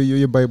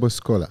 you're a Bible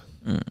scholar.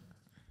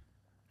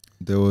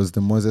 There was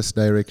the Moses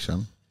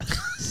direction,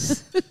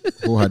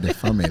 who had a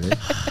family.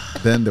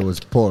 Then there was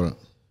Paul,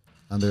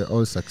 and they're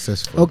all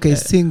successful. Okay,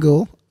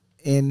 single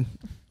and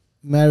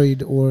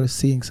married or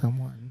seeing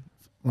someone.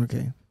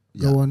 Okay,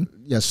 go on.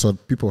 Yeah, so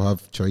people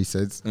have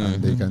choices,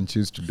 and they can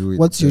choose to do it.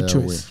 What's your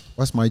choice? Way.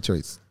 What's my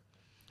choice?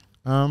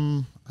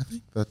 I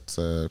think that's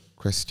a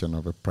question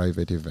of a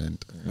private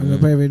event. A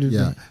private event.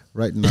 Yeah,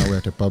 right now we're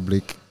at a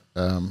public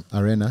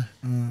arena,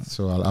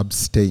 so I'll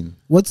abstain.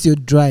 What's your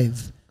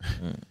drive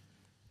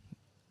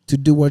to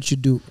do what you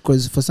do.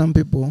 Because for some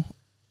people,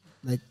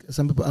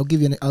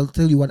 I'll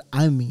tell you what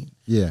I mean.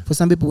 Yeah. For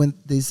some people, when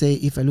they say,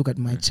 if I look at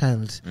my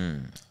child,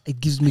 it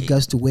gives me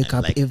guts to wake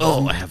up every.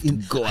 I have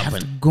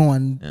to go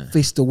and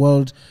face the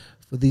world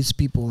for these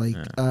people. Like,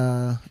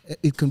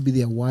 it can be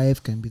their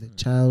wife, can be the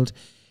child,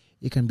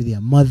 it can be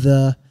their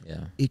mother.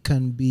 Yeah. It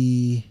can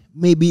be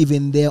maybe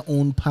even their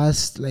own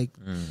past. Like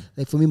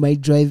for me, my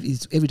drive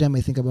is every time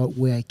I think about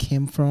where I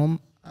came from,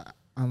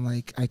 I'm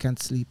like, I can't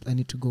sleep. I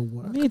need to go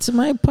work. It's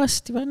my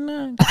past. So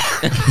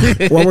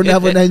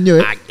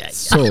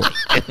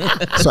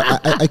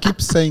I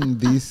keep saying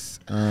this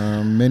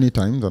many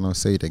times, and I'll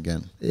say it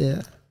again.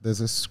 Yeah.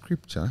 There's a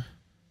scripture.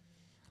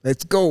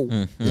 Let's go.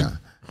 Mm-hmm. Yeah.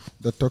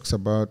 That talks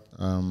about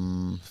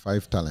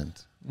 5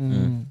 talents.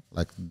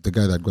 Like the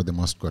guy that got the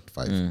most got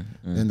 5.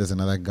 Then there's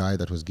another guy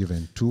that was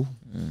given 2,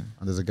 and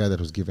there's a guy that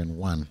was given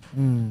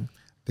 1.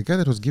 The guy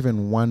that was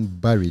given 1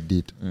 buried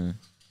it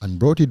and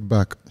brought it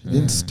back. He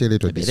didn't steal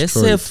it or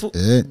destroy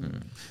it.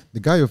 The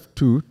guy of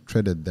 2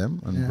 traded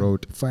them and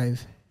brought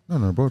 5.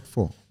 No, brought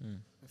 4.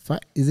 5?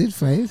 Is it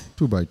 5?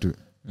 2 by 2.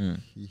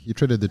 He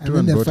traded the 2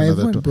 and brought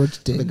another 2. Brought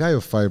 10. So the guy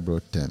of 5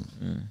 brought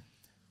 10.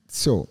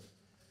 So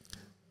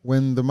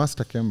when the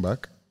master came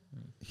back,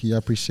 he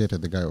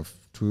appreciated the guy of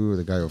 2,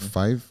 the guy of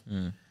 5.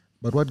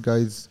 But what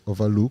guys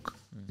overlook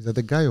is that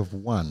the guy of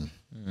 1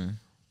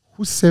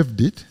 who saved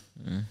it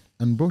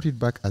and brought it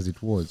back as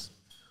it was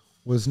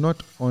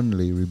not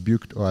only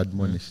rebuked or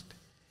admonished,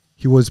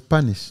 he was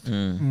punished.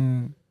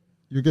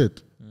 You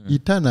get?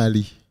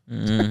 Eternally.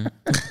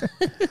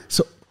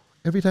 So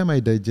every time I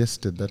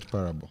digested that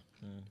parable,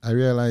 I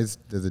realized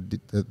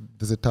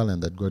there's a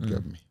talent that God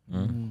gave me.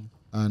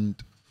 And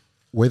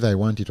whether I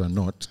want it or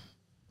not,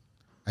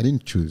 I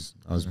didn't choose.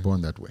 I was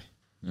born that way.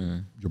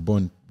 You're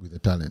born with a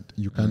talent.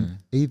 You can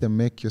either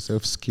make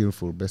yourself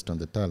skillful based on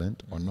the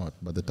talent or not,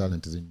 but the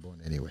talent is inborn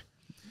anyway.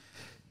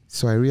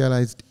 So I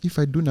realized if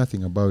I do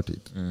nothing about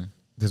it,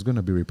 there's going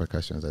to be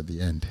repercussions at the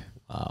end.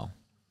 Wow.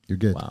 You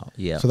get? Wow.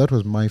 Yeah. So that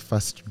was my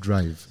first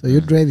drive. So your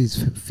drive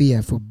is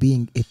fear for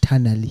being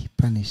eternally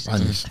punished.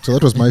 So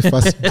that was my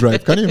first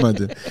drive. Can you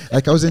imagine?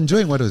 Like I was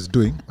enjoying what I was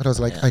doing, but I was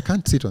like, I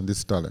can't sit on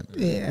this talent.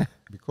 Yeah.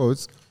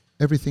 Because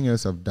everything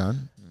else I've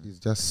done is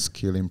just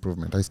skill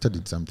improvement. I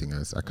studied something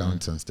else,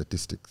 accounts and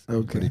statistics.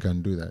 Okay. But you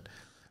can do that.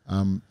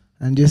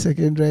 And your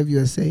second drive, you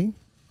are saying?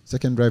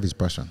 Second drive is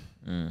passion.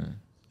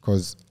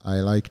 Because I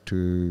like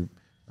to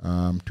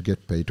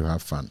get paid to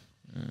have fun.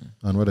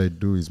 And what I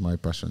do is my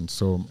passion.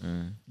 So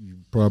you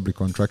probably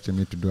contracted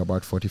me to do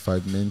about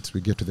 45 minutes.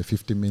 We get to the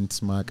 50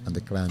 minutes mark and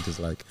the client is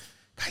like,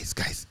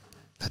 guys,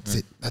 that's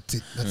it.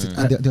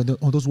 And they're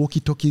all those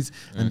walkie-talkies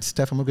and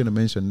stuff. I'm not going to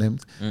mention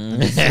names.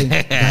 And they're saying,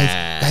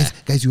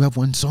 guys, you have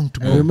one song to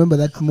go. I remember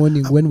that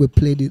morning when we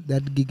played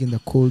that gig in the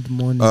cold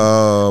morning.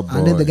 Oh, boy.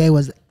 And then the guy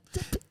was,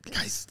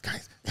 guys,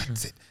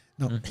 that's it.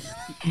 No,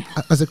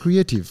 as a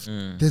creative,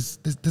 there's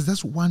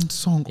just one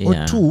song or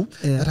two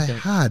that I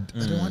had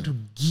that I want to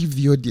give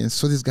the audience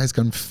so these guys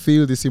can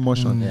feel this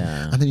emotion.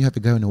 And then you have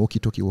the guy on a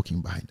walkie-talkie walking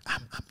behind.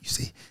 You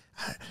say,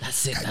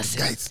 that's it,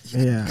 guys.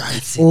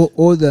 Guys.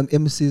 All the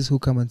MCs who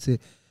come and say,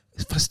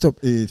 first stop,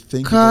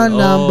 car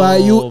number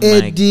you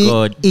Eddie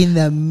in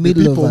the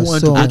middle of a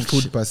song.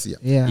 Food pass here.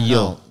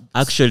 Yo.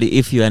 Actually,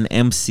 if you're an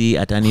MC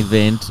at an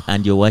event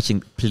and you're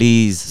watching,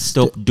 please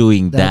stop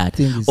doing that.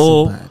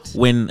 Or so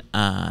when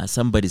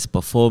somebody's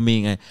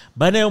performing, it's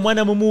not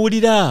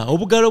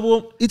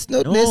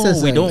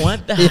necessary. We don't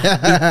want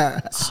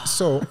that.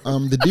 So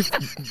the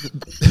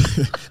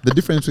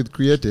difference with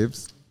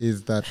creatives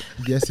is that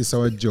yes, it's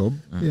our job.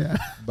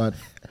 But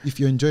if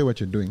you enjoy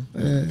what you're doing,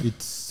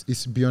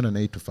 it's beyond an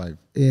 8 to 5.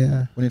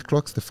 When it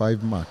clocks the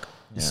 5 mark,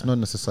 it's not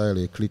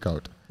necessarily a click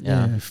out.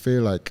 You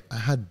feel like I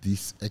had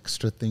this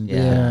extra thing.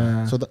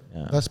 So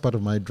that's part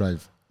of my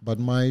drive. But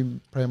my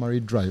primary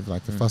drive,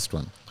 like the first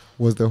one,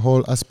 was the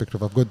whole aspect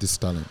of I've got this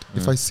talent.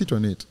 If I sit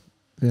on it,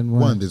 then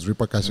one, there's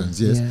repercussions,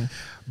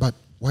 but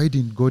why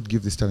didn't God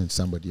give this talent to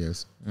somebody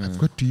else? I've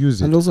got to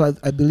use it. And also,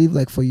 I believe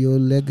like for your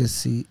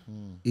legacy,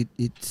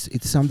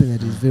 it's something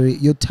that is very,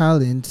 your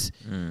talent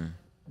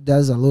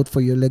does a lot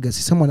for your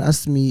legacy. Someone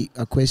asked me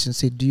a question,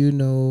 said, do you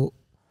know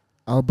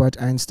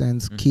Albert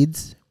Einstein's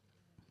kids?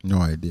 No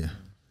idea.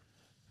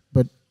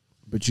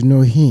 But you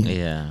know him.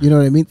 You know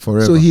what I mean?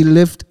 Forever. So he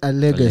left a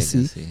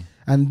legacy.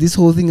 And this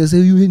whole thing is,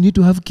 you need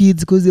to have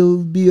kids because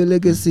they'll be your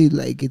legacy.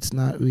 Like, it's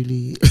not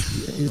really.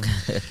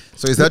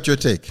 So is that your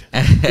take?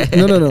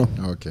 No.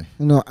 Okay.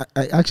 No,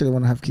 I actually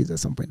want to have kids at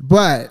some point.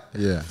 But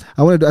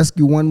I wanted to ask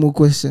you one more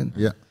question.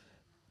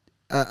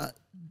 Are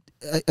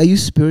you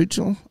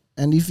spiritual?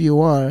 And if you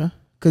are,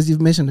 because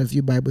you've mentioned a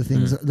few Bible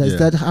things,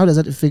 how does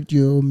that affect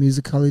your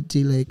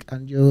musicality, like,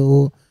 and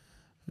your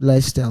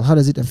lifestyle? How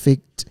does it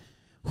affect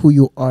who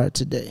you are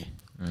today?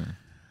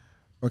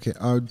 Okay,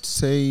 I would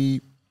say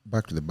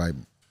back to the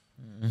Bible.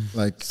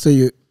 Like, so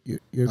you're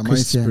am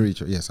Christian? I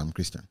spiritual? Yes, I'm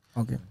Christian.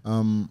 Okay.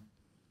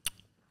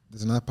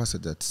 There's another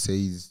passage that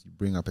says you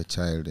bring up a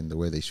child in the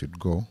way they should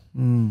go,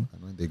 and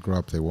when they grow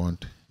up, they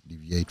won't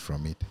deviate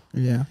from it.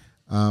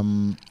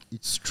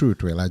 It's true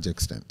to a large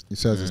extent. You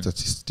say as a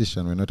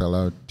statistician, we're not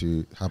allowed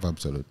to have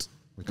absolutes.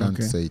 We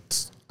can't say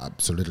it's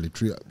absolutely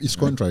true. It's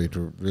contrary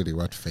to really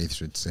what faith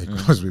should say,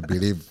 because we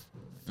believe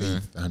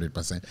faith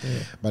 100%.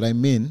 But I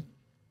mean,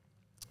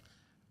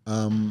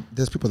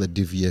 there's people that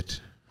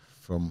deviate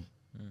from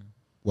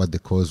what the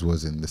cause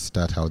was in the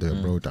start, how they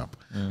were brought up.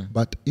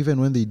 But even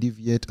when they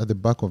deviate, at the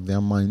back of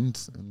their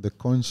minds, the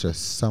conscious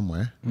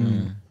somewhere,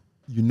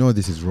 you know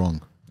this is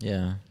wrong.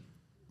 Yeah.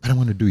 But I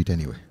want to do it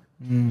anyway.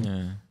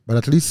 But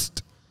at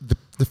least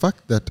the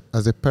fact that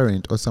as a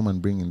parent or someone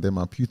bringing them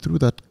up, you threw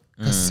that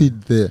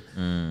seed there,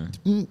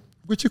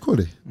 which you call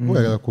it,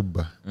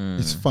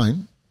 it's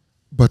fine,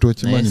 but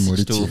what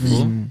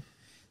you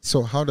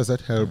So how does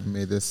that help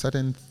me? There's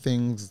certain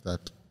things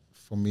that,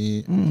 for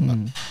me,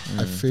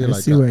 I feel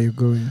like see where you're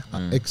going.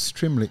 Are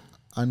extremely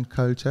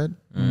uncultured,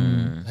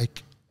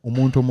 like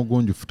omuntu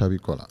omugonju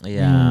futabikola.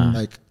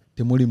 Like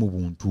temuli mu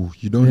buntu,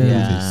 you don't do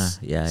this.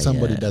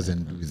 Somebody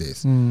doesn't do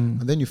this,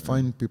 and then you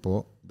find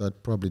people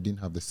that probably didn't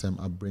have the same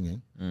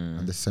upbringing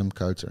and the same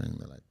culture, and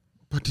they're like,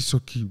 but it's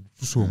okay,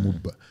 so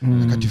mubba.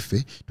 And then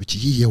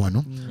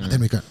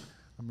we can.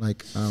 I'm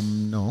like,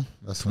 no,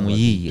 that's not what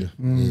we do.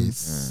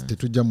 Yes,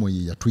 tetuja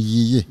moyiya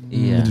tuyiye,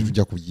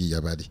 tetuja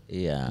kuyiya badi.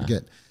 You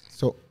get.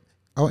 So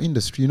our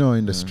industry, our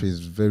industry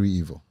is very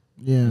evil.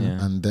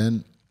 And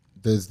then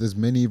there's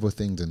many evil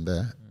things in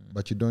there,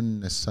 but you don't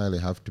necessarily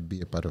have to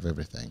be a part of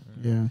everything.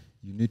 You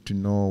need to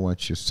know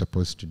what you're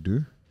supposed to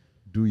do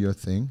your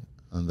thing,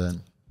 and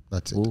then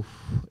that's it.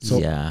 So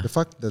the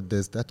fact that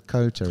there's that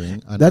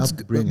culturing and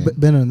upbringing,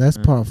 Benon, that's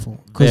powerful.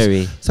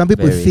 Because some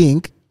people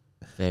think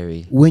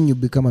when you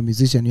become a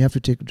musician, you have to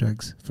take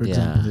drugs, for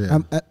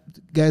example.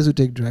 Guys who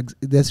take drugs,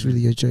 that's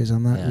really your choice.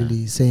 I'm not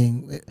really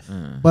saying,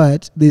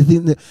 but they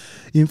think that,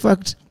 in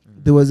fact,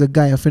 there was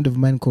a friend of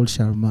mine called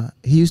Sharma.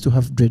 He used to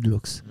have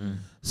dreadlocks.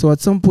 So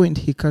at some point,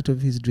 he cut off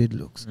his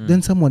dreadlocks.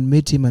 Then someone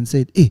met him and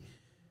said, "Hey,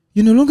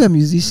 you're no longer a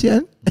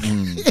musician."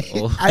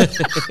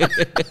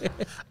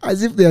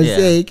 As if they are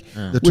saying,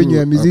 when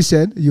you're a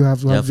musician, you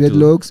have to have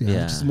dreadlocks, you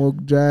have to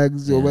smoke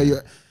drugs, or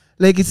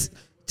like it's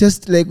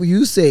just like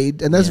you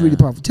said, and that's really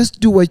powerful. Just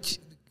do what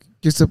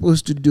you're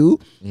supposed to do.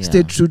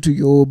 Stay true to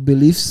your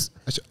beliefs.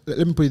 Actually,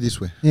 let me put it this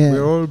way: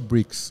 we're all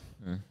bricks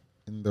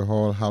in the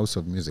whole house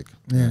of music.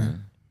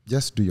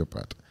 Just do your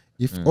part.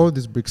 If all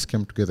these bricks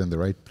came together in the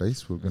right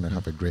place, we're going to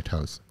have a great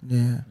house.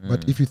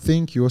 But if you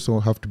think you also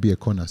have to be a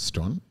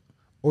cornerstone,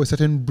 or a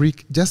certain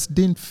brick just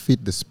didn't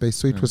fit the space,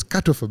 so it was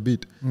cut off a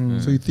bit.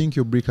 So you think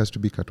your brick has to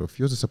be cut off.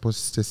 You're also supposed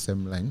to stay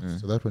same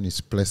length, so that when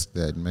it's placed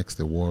there, it makes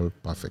the wall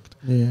perfect.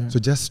 So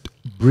just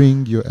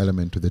bring your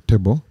element to the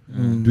table,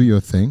 do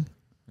your thing,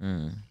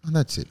 and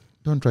that's it.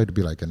 Don't try to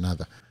be like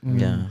another.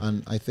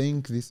 And I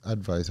think this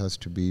advice has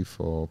to be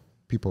for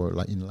people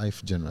like in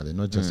life generally,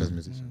 not just as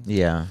musicians.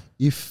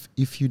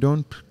 If you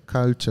don't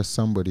culture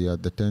somebody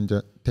at the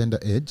tender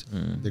age,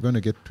 they're going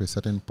to get to a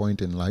certain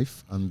point in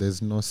life and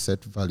there's no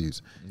set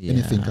values.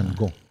 Anything can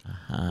go.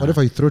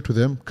 Whatever you throw to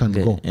them can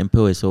go.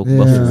 That's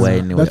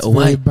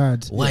very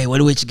bad. Why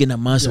waliwechigenda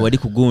maso wali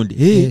kugundi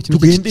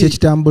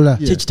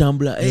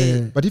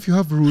But if you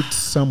have roots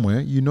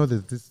somewhere, you know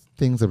that there's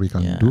things that we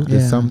can do,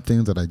 there's some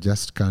things that I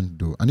just can't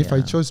do, and if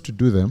I chose to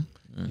do them,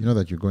 you know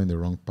that you're going the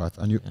wrong path,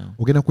 and you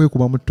later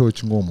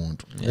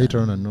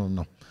on,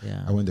 no,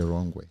 I went the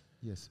wrong way.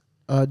 Yes.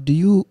 Do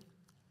you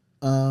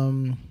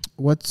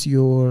what's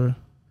your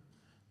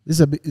this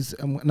is a bit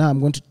now I'm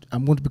going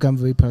to become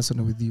very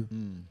personal with you.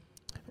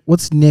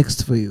 What's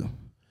next for you?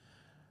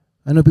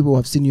 I know people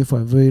have seen you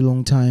for a very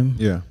long time.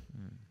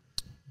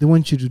 They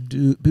want you to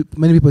do,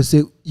 many people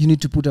say you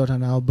need to put out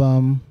an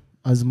album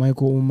as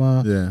Myko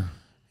Ouma.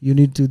 You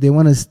need to, they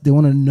want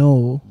to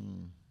know.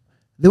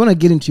 They want to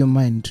get into your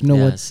mind to know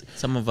what.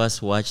 Some of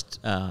us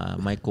watched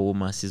Myko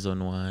Ouma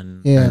season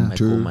 1 and Myko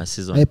Ouma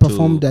season 2. I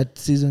performed at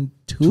season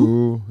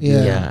 2.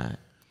 Yeah.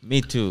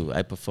 Me too.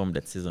 I performed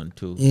at season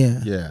 2.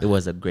 It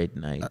was a great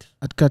night.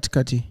 At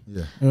Kati.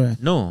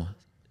 Right. No.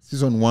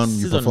 Season 1,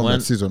 you performed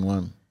at season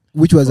 1.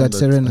 Which was at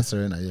Serena.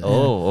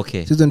 Oh,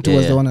 okay. Season 2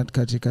 was the one at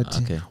Kati.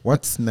 Okay.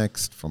 What's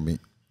next for me?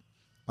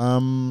 I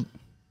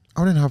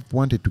wouldn't have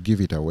wanted to give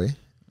it away.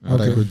 But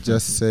I could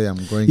just say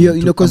I'm going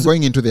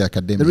into the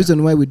academy. The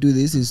reason why we do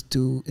this is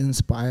to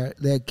inspire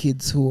their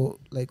kids who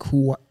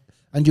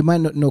and you might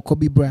not know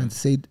Kobe Bryant,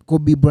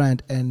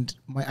 and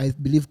I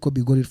believe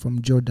Kobe got it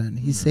from Jordan.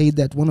 He said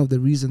that one of the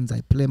reasons I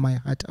play my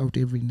heart out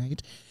every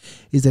night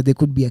is that there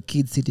could be a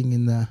kid sitting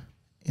in the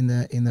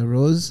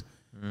rows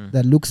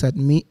that looks at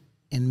me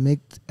and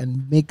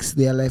makes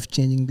their life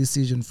changing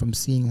decision from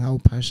seeing how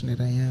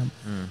passionate I am.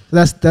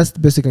 That's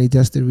basically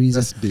just the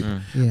reason. That's deep.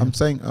 I'm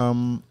saying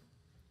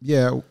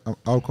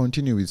I'll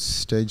continue with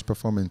stage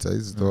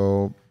performances,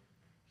 though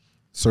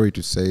sorry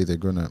to say they're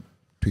gonna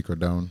trickle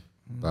down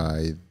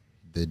by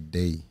the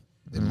day,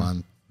 the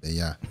month, the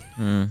year.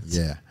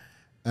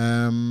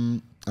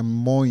 I'm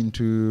more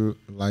into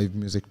live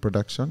music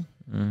production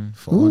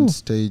for on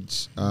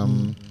stage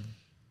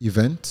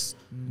events,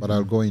 but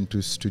I'll go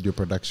into studio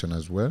production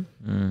as well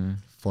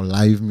for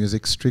live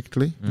music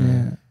strictly.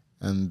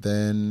 and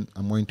then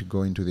I'm going to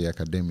go into the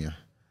academia.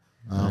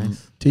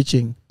 Nice.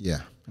 Teaching.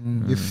 Yeah.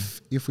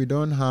 If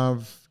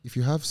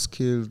you have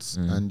skills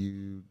and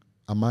you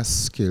amass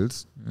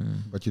skills,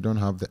 but you don't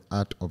have the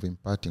art of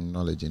imparting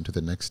knowledge into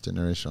the next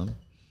generation,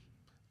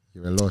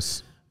 you're a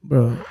loss.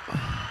 Bro.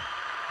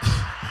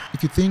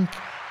 If you think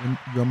when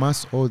you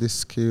amass all these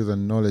skills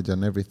and knowledge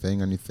and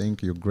everything, and you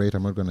think you're great,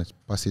 I'm not going to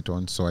pass it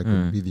on so I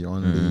can be the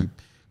only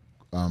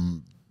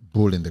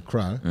bull in the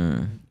crowd,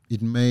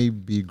 it may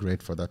be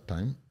great for that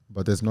time,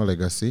 but there's no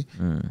legacy.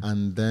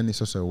 And then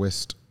it's also a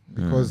waste.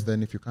 Because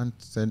then if you can't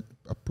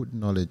put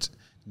knowledge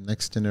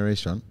next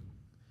generation,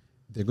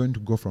 they're going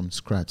to go from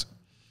scratch.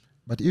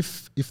 But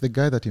if the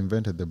guy that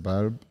invented the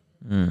bulb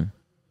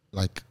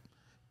like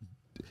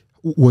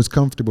was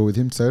comfortable with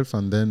himself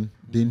and then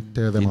didn't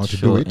tell them how to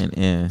do it,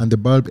 and the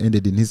bulb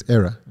ended in his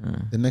era,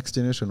 the next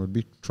generation would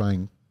be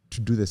trying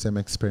to do the same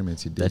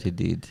experiments he did. That he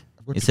did.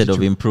 Instead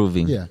of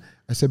improving. Yeah.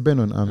 I said,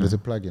 Benon, there's a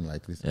plugin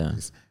like this. Yeah.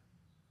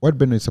 What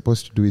Benon is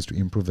supposed to do is to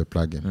improve the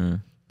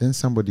plugin. Then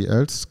somebody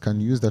else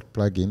can use that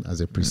plugin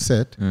as a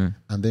preset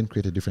and then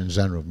create a different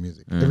genre of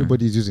music.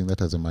 Everybody is using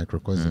that as a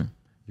microcosm.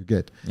 You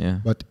get? Yeah.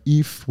 But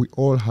if we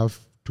all have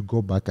to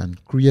go back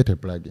and create a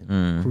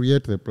plugin,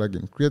 create the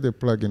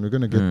plugin, we're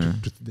going to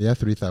get to the year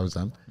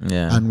 3000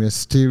 and we're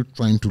still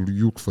trying to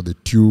look for the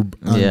tube.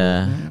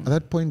 At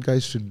that point,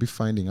 guys should be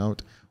finding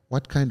out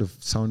what kind of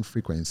sound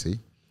frequency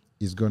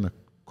is going to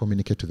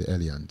communicate to the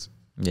aliens.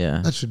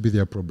 Yeah. That should be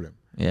their problem.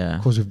 Yeah.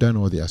 Because we've done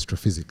all the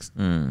astrophysics.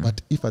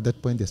 But if at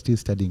that point they're still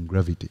studying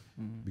gravity,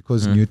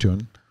 because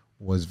Newton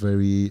was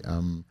very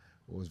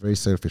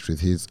selfish with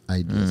his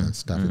ideas and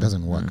stuff, it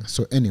doesn't work.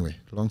 So anyway,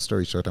 long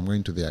story short, I'm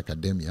going to the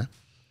academia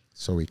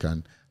so we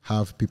can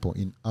have people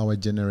in our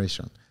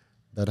generation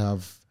that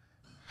have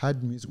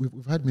had music.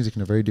 We've had music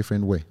in a very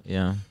different way.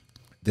 Yeah.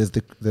 There's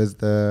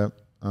the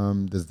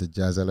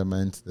jazz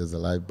element, there's the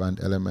live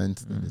band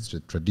element, there's the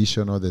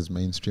traditional, there's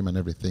mainstream and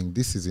everything.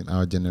 This is in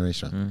our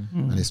generation,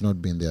 and it's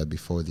not been there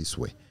before this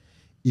way.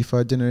 If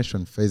our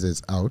generation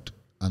phases out,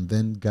 and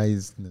then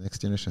guys in the next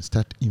generation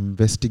start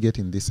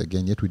investigating this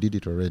again, yet we did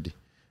it already,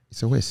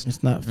 it's a waste.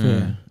 It's not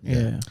fair.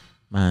 Yeah.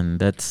 Man,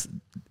 that's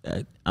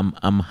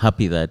I'm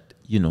happy that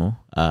you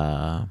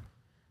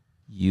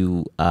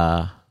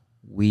are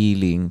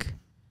willing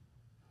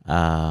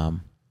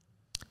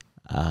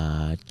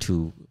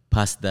to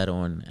pass that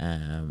on,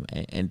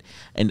 and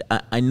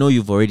I know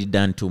you've already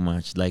done too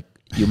much. Like,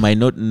 you might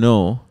not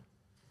know,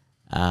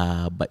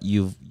 but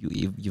you've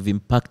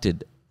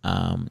impacted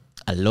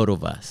a lot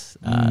of us.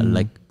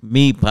 Like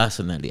me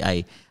personally,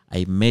 I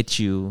met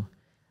you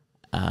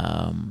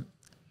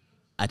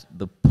at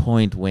the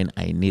point when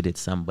I needed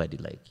somebody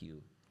like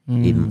you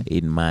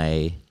in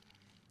my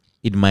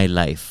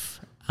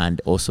life,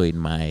 and also in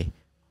my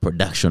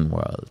production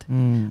world.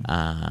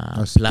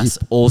 Plus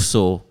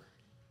also,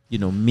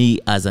 me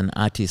as an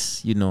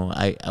artist,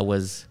 I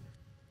was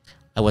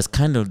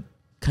kind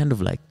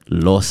of like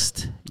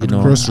lost,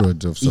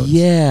 crossroads of sorts.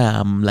 Yeah,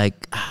 I'm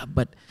like,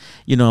 but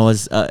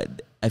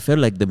I felt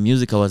like the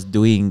music I was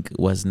doing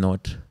was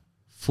not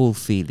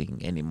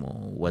fulfilling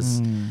anymore.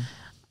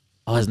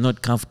 I was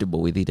not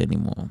comfortable with it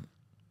anymore,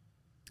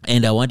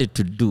 and I wanted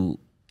to do,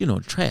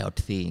 try out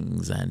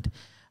things, and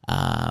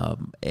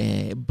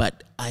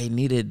but I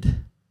needed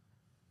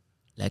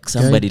like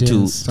somebody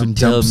to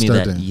tell me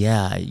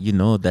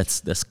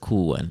that, that's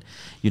cool. And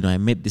I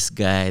met this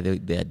guy.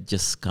 They had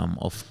just come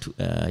off to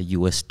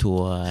US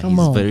tour.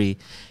 He's very,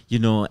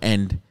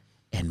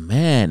 and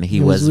man,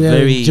 he was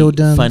very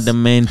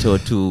fundamental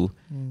to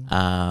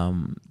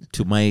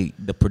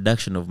the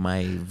production of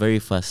my very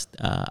first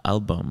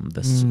album,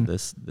 the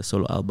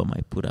solo album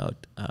I put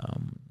out,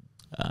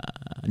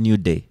 New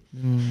Day.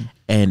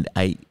 And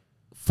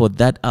for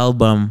that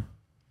album,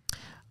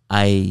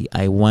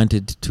 I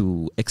wanted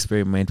to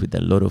experiment with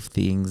a lot of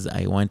things.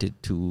 I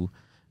wanted to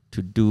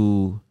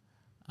do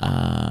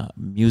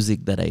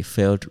music that I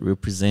felt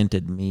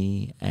represented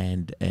me,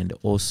 and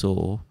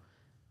also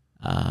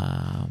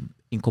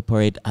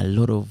incorporate a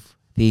lot of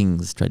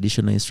things,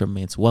 traditional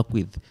instruments, work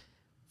with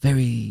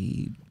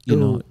very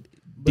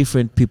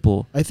different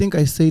people. I think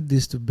I said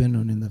this to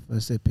Benon in the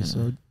first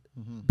episode.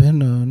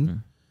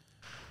 Benon,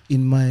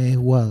 in my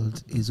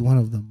world, is one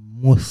of the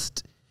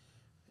most,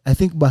 I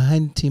think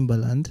behind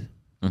Timbaland,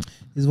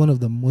 is one of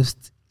the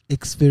most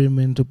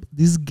experimental.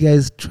 These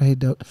guys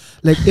tried out,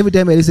 like every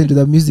time I listen to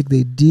the music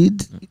they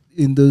did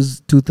in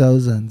those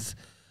 2000s,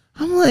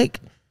 I'm like,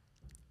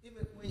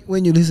 even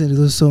when you listen to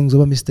those songs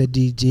about Mr.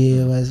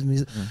 DJ,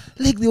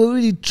 like they were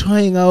really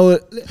trying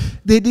out.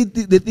 They did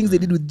the things they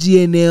did with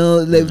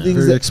GNL, like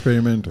things very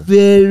experimental.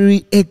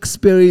 Very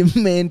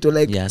experimental.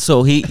 Like, yeah.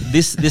 So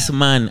this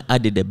man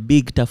added a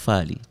big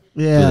tafali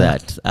to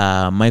that.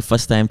 My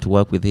first time to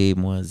work with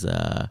him was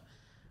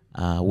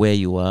Where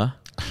You Are.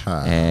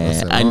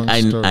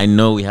 I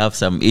know we have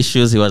some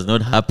issues. He was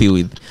not happy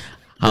with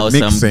how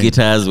some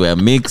guitars were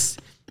mixed,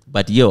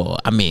 But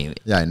I mean,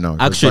 I know.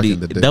 Actually,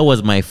 that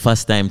was my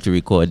first time to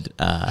record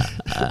live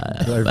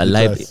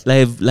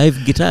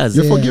guitars.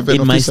 You're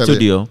forgiven in my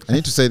studio. I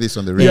need to say this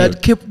on the radio. You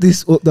had kept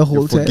this the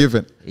whole time.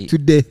 Forgiven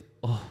Today.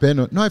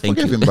 Benno, no, I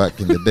forgave him back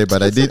in the day,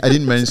 but I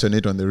didn't mention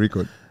it on the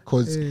record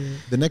because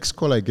the next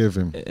call I gave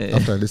him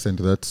after I listened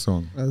to that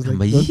song, I was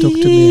like, "Don't talk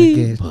to me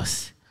again,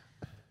 boss."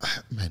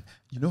 Man,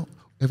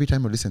 every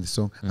time I listen to the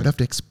song, I'd have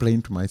to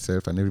explain to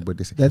myself and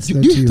everybody say, "That's do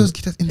not you you." hear those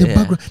guitars in the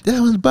background? That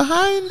one's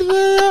behind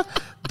there.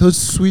 Those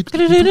sweet,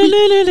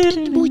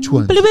 which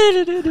ones?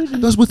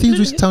 Those good things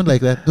which sound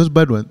like that. Those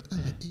bad ones.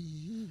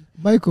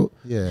 Myko,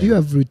 do you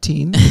have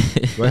routine?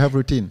 Do I have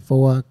routine for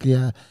work?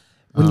 Yeah.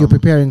 When you're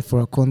preparing for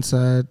a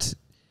concert,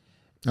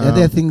 are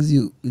there things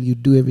you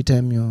do every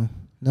time you're...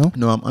 No?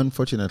 No, I'm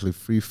unfortunately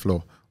free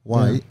flow.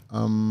 Why?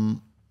 Yeah.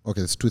 Okay,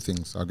 there's two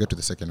things. I'll get to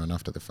the second one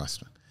after the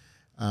first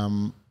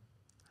one.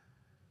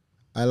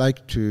 I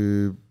like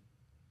to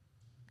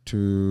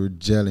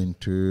gel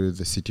into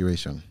the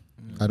situation.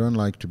 I don't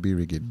like to be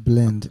rigid.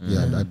 Blend.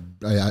 Yeah,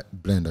 I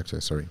blend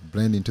actually, sorry.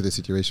 Blend into the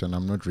situation.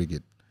 I'm not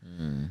rigid.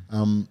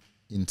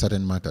 In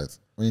certain matters.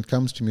 When it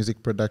comes to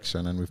music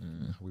production and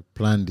we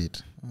planned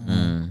it,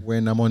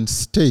 when I'm on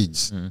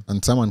stage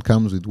and someone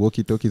comes with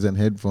walkie-talkies and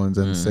headphones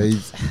and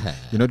says,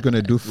 you're not going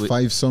to do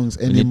 5 songs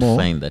anymore. We need to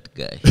find that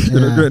guy. You're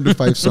not going to do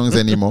 5 songs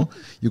anymore.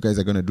 You guys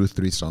are going to do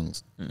 3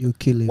 songs. You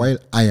kill him. While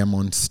I am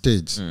on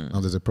stage,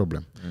 now there's a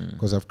problem.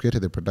 Because I've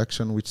created a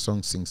production, which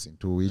song sings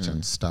into which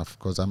and stuff.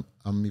 Because I'm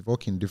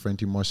evoking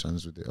different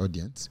emotions with the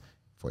audience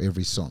for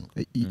every song.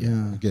 Yeah.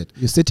 You get?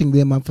 You're setting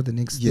them up for the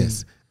next thing.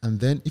 Yes. And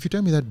then if you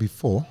tell me that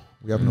before,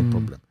 we have no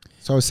problem.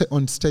 So I would say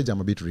on stage, I'm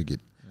a bit rigid.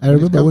 I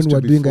remember when we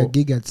were doing a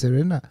gig at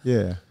Serena.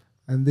 Yeah.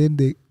 And then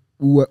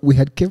we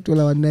had kept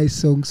all our nice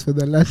songs for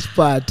the last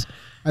part.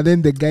 And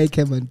then the guy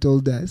came and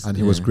told us. And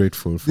he was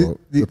grateful for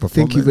the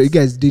performance. Thank you. You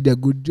guys did a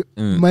good job.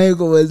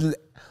 Myko was...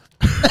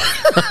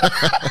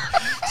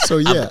 So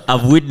yeah.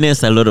 I've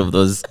witnessed a lot of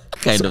those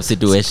kind of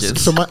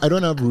situations. So I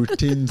don't have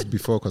routines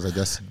before because I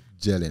just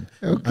gel in.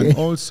 Okay. And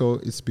also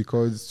it's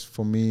because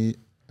for me,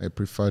 I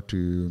prefer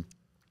to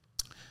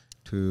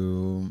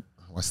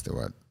what's the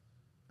word?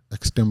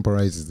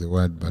 Extemporize is the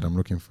word, but I'm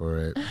looking for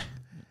it.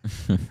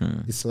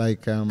 It's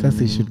like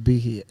Kathy should be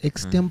here.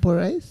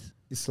 Extemporize?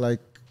 It's like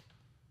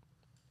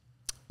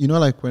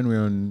like when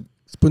we're on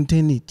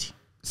spontaneity.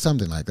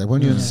 Something like that.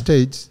 When you're on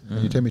stage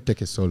and you tell me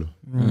take a solo.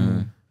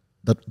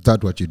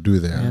 That what you do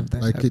there. I have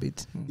that like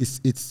habit.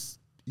 It's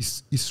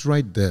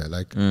right there.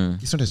 Like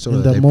it's not a solo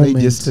in that I moment.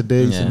 played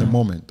yesterday, it's in the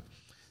moment.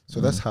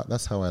 So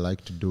that's how I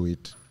like to do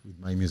it with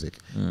my music.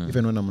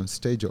 Even when I'm on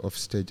stage or off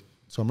stage.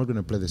 So I'm not going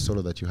to play the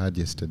solo that you had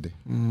yesterday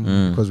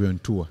because we're on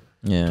tour.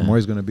 Yeah. Tomorrow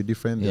is going to be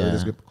different.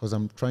 Because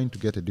I'm trying to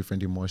get a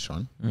different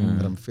emotion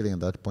that I'm feeling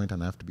at that point,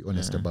 and I have to be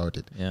honest about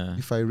it. Yeah.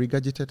 If I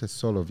regurgitate a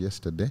solo of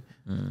yesterday,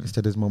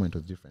 yesterday's moment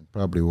was different.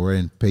 Probably we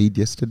weren't paid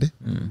yesterday,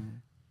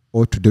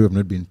 or today we have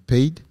not been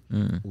paid.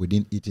 We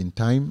didn't eat in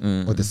time,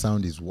 or the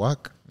sound is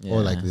whack,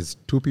 or like there's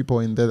 2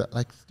 people in there.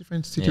 Like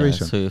different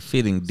situation. So you're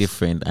feeling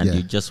different, and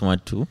you just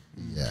want to.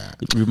 Yeah.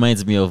 It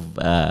reminds me of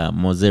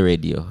Mose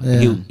Radio.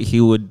 Yeah. He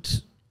would.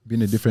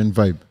 Been a different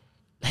vibe.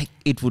 Like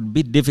it would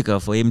be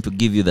difficult for him to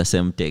give you the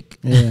same take.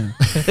 Yeah.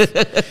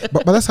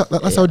 but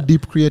that's how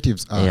deep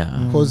creatives are.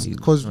 Yeah. Because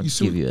you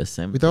see, give you a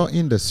same with our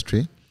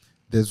industry,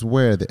 there's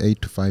where the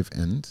 8 to 5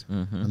 ends,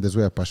 and there's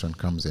where passion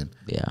comes in.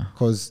 Yeah.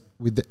 Because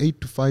with the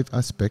 8 to 5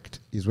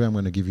 aspect is where I'm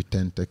going to give you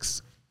 10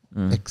 takes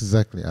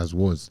exactly as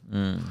was.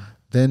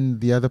 Then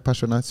the other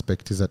passion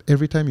aspect is that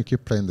every time you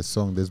keep playing the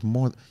song, there's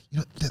more.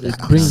 It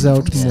brings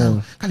out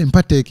more. I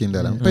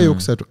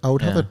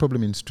would have that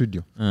problem in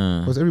studio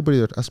because everybody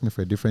that asks me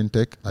for a different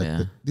take,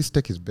 this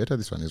take is better,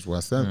 this one is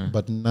worse,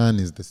 but none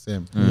is the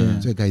same.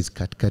 So a guy is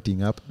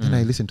cutting up, and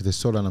I listen to the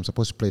solo, and I'm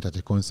supposed to play it at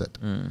a concert.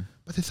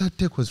 But the third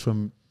take was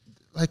from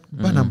like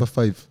bar number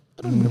 5.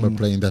 I don't remember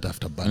playing that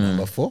after bar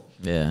number 4.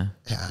 Yeah.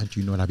 And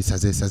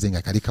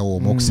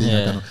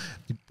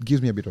it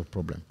gives me a bit of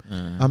problem.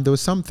 There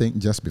was something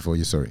just before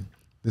you,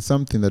 there's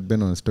something that Ben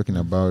was talking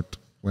about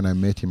when I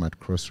met him at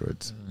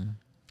Crossroads.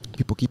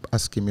 People keep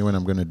asking me when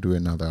I'm going to do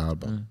another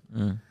album.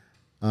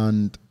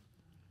 And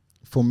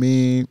for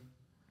me,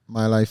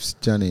 my life's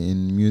journey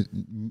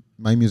in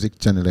my music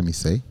journey, let me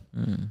say,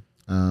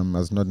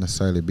 has not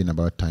necessarily been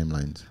about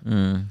timelines.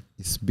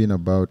 It's been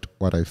about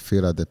what I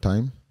feel at the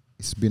time.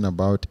 It's been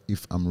about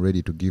if I'm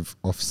ready to give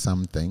off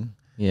something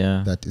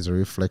that is a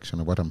reflection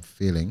of what I'm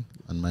feeling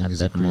and my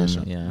music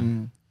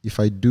creation.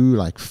 If I do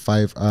like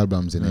 5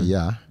 albums in a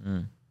year,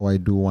 or I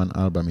do 1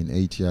 album in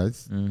 8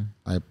 years,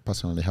 I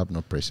personally have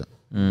no pressure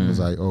because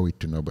I owe it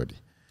to nobody.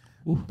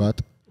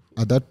 But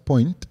at that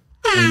point,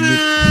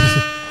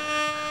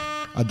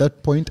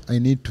 I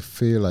need to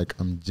feel like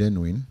I'm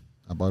genuine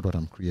about what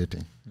I'm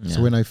creating.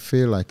 So when I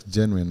feel like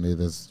genuinely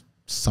there's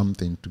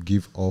something to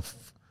give off,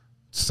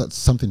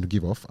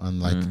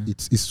 and like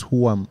it's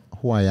who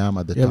I am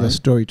at the time. You have a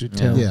story to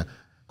tell. Yeah,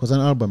 because an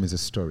album is a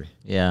story.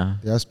 Yeah,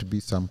 there has to be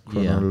some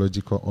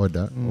chronological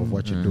order of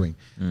what you're doing.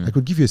 I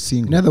could give you a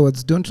single. In other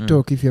words, don't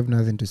talk if you have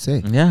nothing to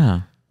say.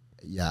 Yeah,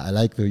 Yeah, I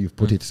like the way you've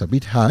put it. It's a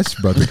bit harsh,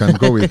 but we can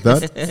go with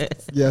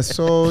that. Yeah,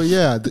 so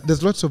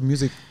there's lots of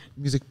music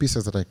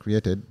pieces that I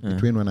created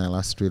between when I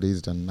last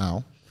released and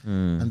now.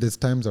 And there's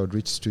times I would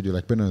reach studio,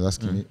 like when I was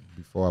asking me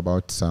before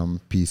about some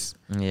piece.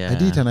 I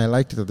did it and I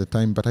liked it at the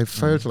time, but I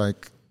felt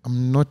like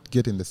I'm not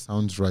getting the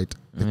sounds right.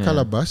 The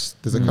calabash,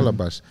 there's a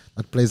calabash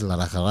that plays la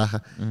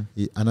raha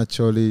and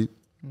actually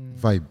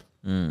vibe.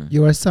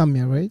 You are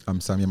Samia, right? I'm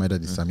Samia. My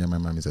dad is Samia. My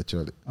mom is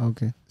Acholi.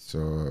 Okay. So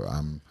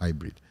I'm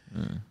hybrid.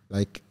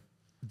 Like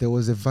there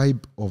was a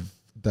vibe of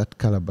that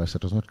calabash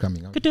that was not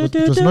coming out. It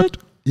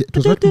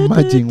was not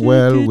merging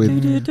well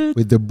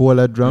with the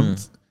bola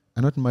drums.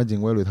 And not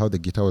merging well with how the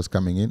guitar was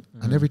coming in.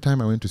 And every time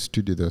I went to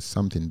studio, there was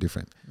something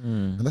different.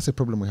 And that's a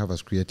problem we have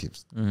as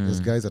creatives. There's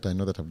guys that I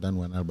know that have done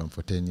one album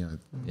for 10 years.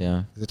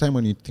 Yeah. There's a time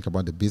when you think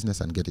about the business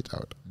and get it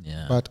out.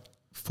 Yeah. But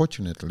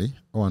fortunately,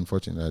 or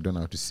unfortunately, I don't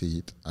know how to see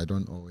it. I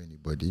don't owe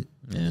anybody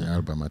any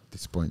album at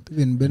this point.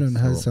 Even Benon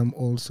has some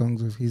old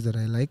songs of his that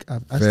I like.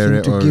 I've asked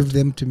him to give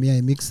them to me.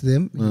 I mix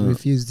them. He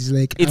refused. He's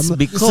like, it's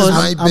because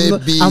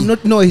I'm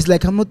not. No, he's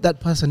like, I'm not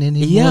that person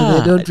anymore. Yeah,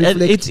 they don't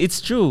reflect.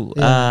 It's true.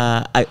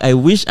 Yeah. I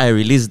wish I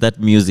released that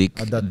music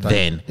at that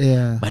then.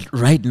 Yeah. But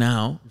right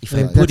now, if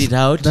I put it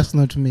out, that's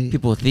not me.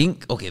 People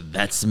think, okay,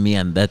 that's me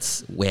and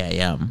that's where I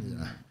am.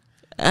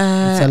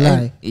 Yeah. It's a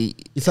lie.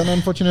 It's an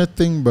unfortunate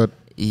thing, but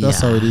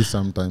that's how it is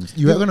sometimes.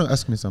 You were going to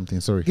ask me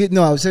something, sorry.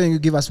 No, I was saying you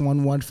give us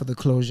one word for the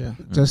closure,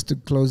 just to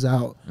close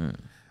out.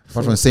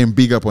 Apart from saying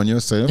big up on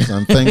yourselves,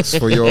 and thanks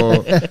for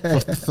your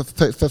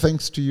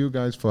thanks to you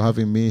guys for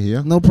having me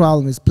here. No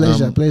problem, it's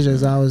pleasure. Pleasure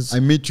is ours. I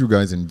meet you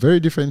guys in very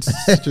different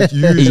situations.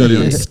 You usually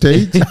on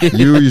stage,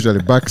 you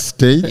usually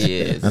backstage,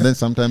 and then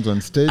sometimes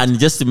on stage. And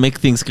just to make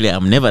things clear,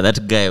 I'm never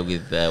that guy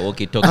with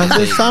walkie-talkie. And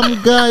there's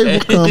some guy who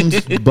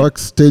comes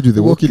backstage with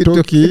the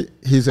walkie-talkie.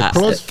 He's a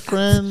close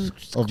friend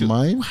of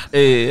mine.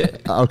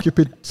 I'll keep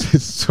it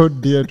so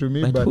dear to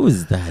me. But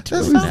who's that?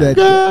 Who's that?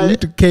 Guy. You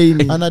need to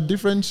cane. And at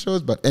different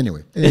shows, but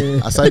anyway.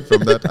 Aside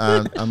from that,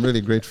 I'm really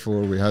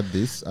grateful we had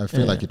this. I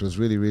feel like it was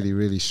really, really,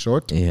 really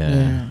short.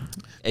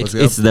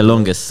 It's the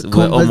longest.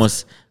 We're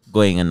almost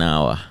going an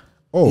hour.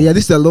 Oh, yeah,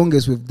 this is the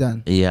longest we've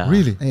done. Yeah,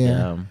 really.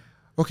 Yeah.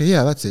 Okay,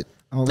 yeah, that's it.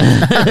 Wait.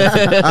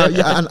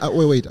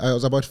 I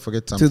was about to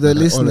forget something. To the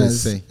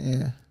listeners, say.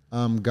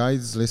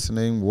 Guys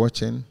listening,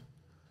 watching.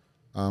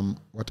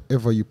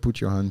 Whatever you put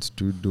your hands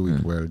to, do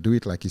it well. Do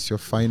it like it's your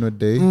final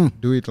day.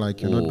 Do it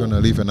like you're not going to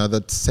leave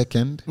another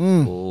second.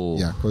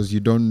 Yeah, because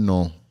you don't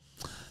know.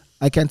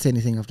 I can't say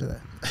anything after that.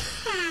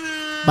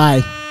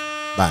 Bye.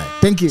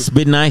 Thank you. It's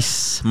been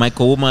nice.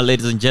 Myko, Ouma,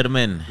 ladies and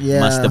gentlemen.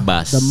 Master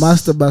Bass. The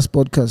Master Bass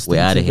podcast. We're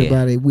out of here.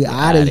 Everybody. We're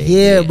out of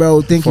here,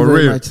 bro. Thank you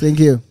very much. Thank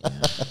you.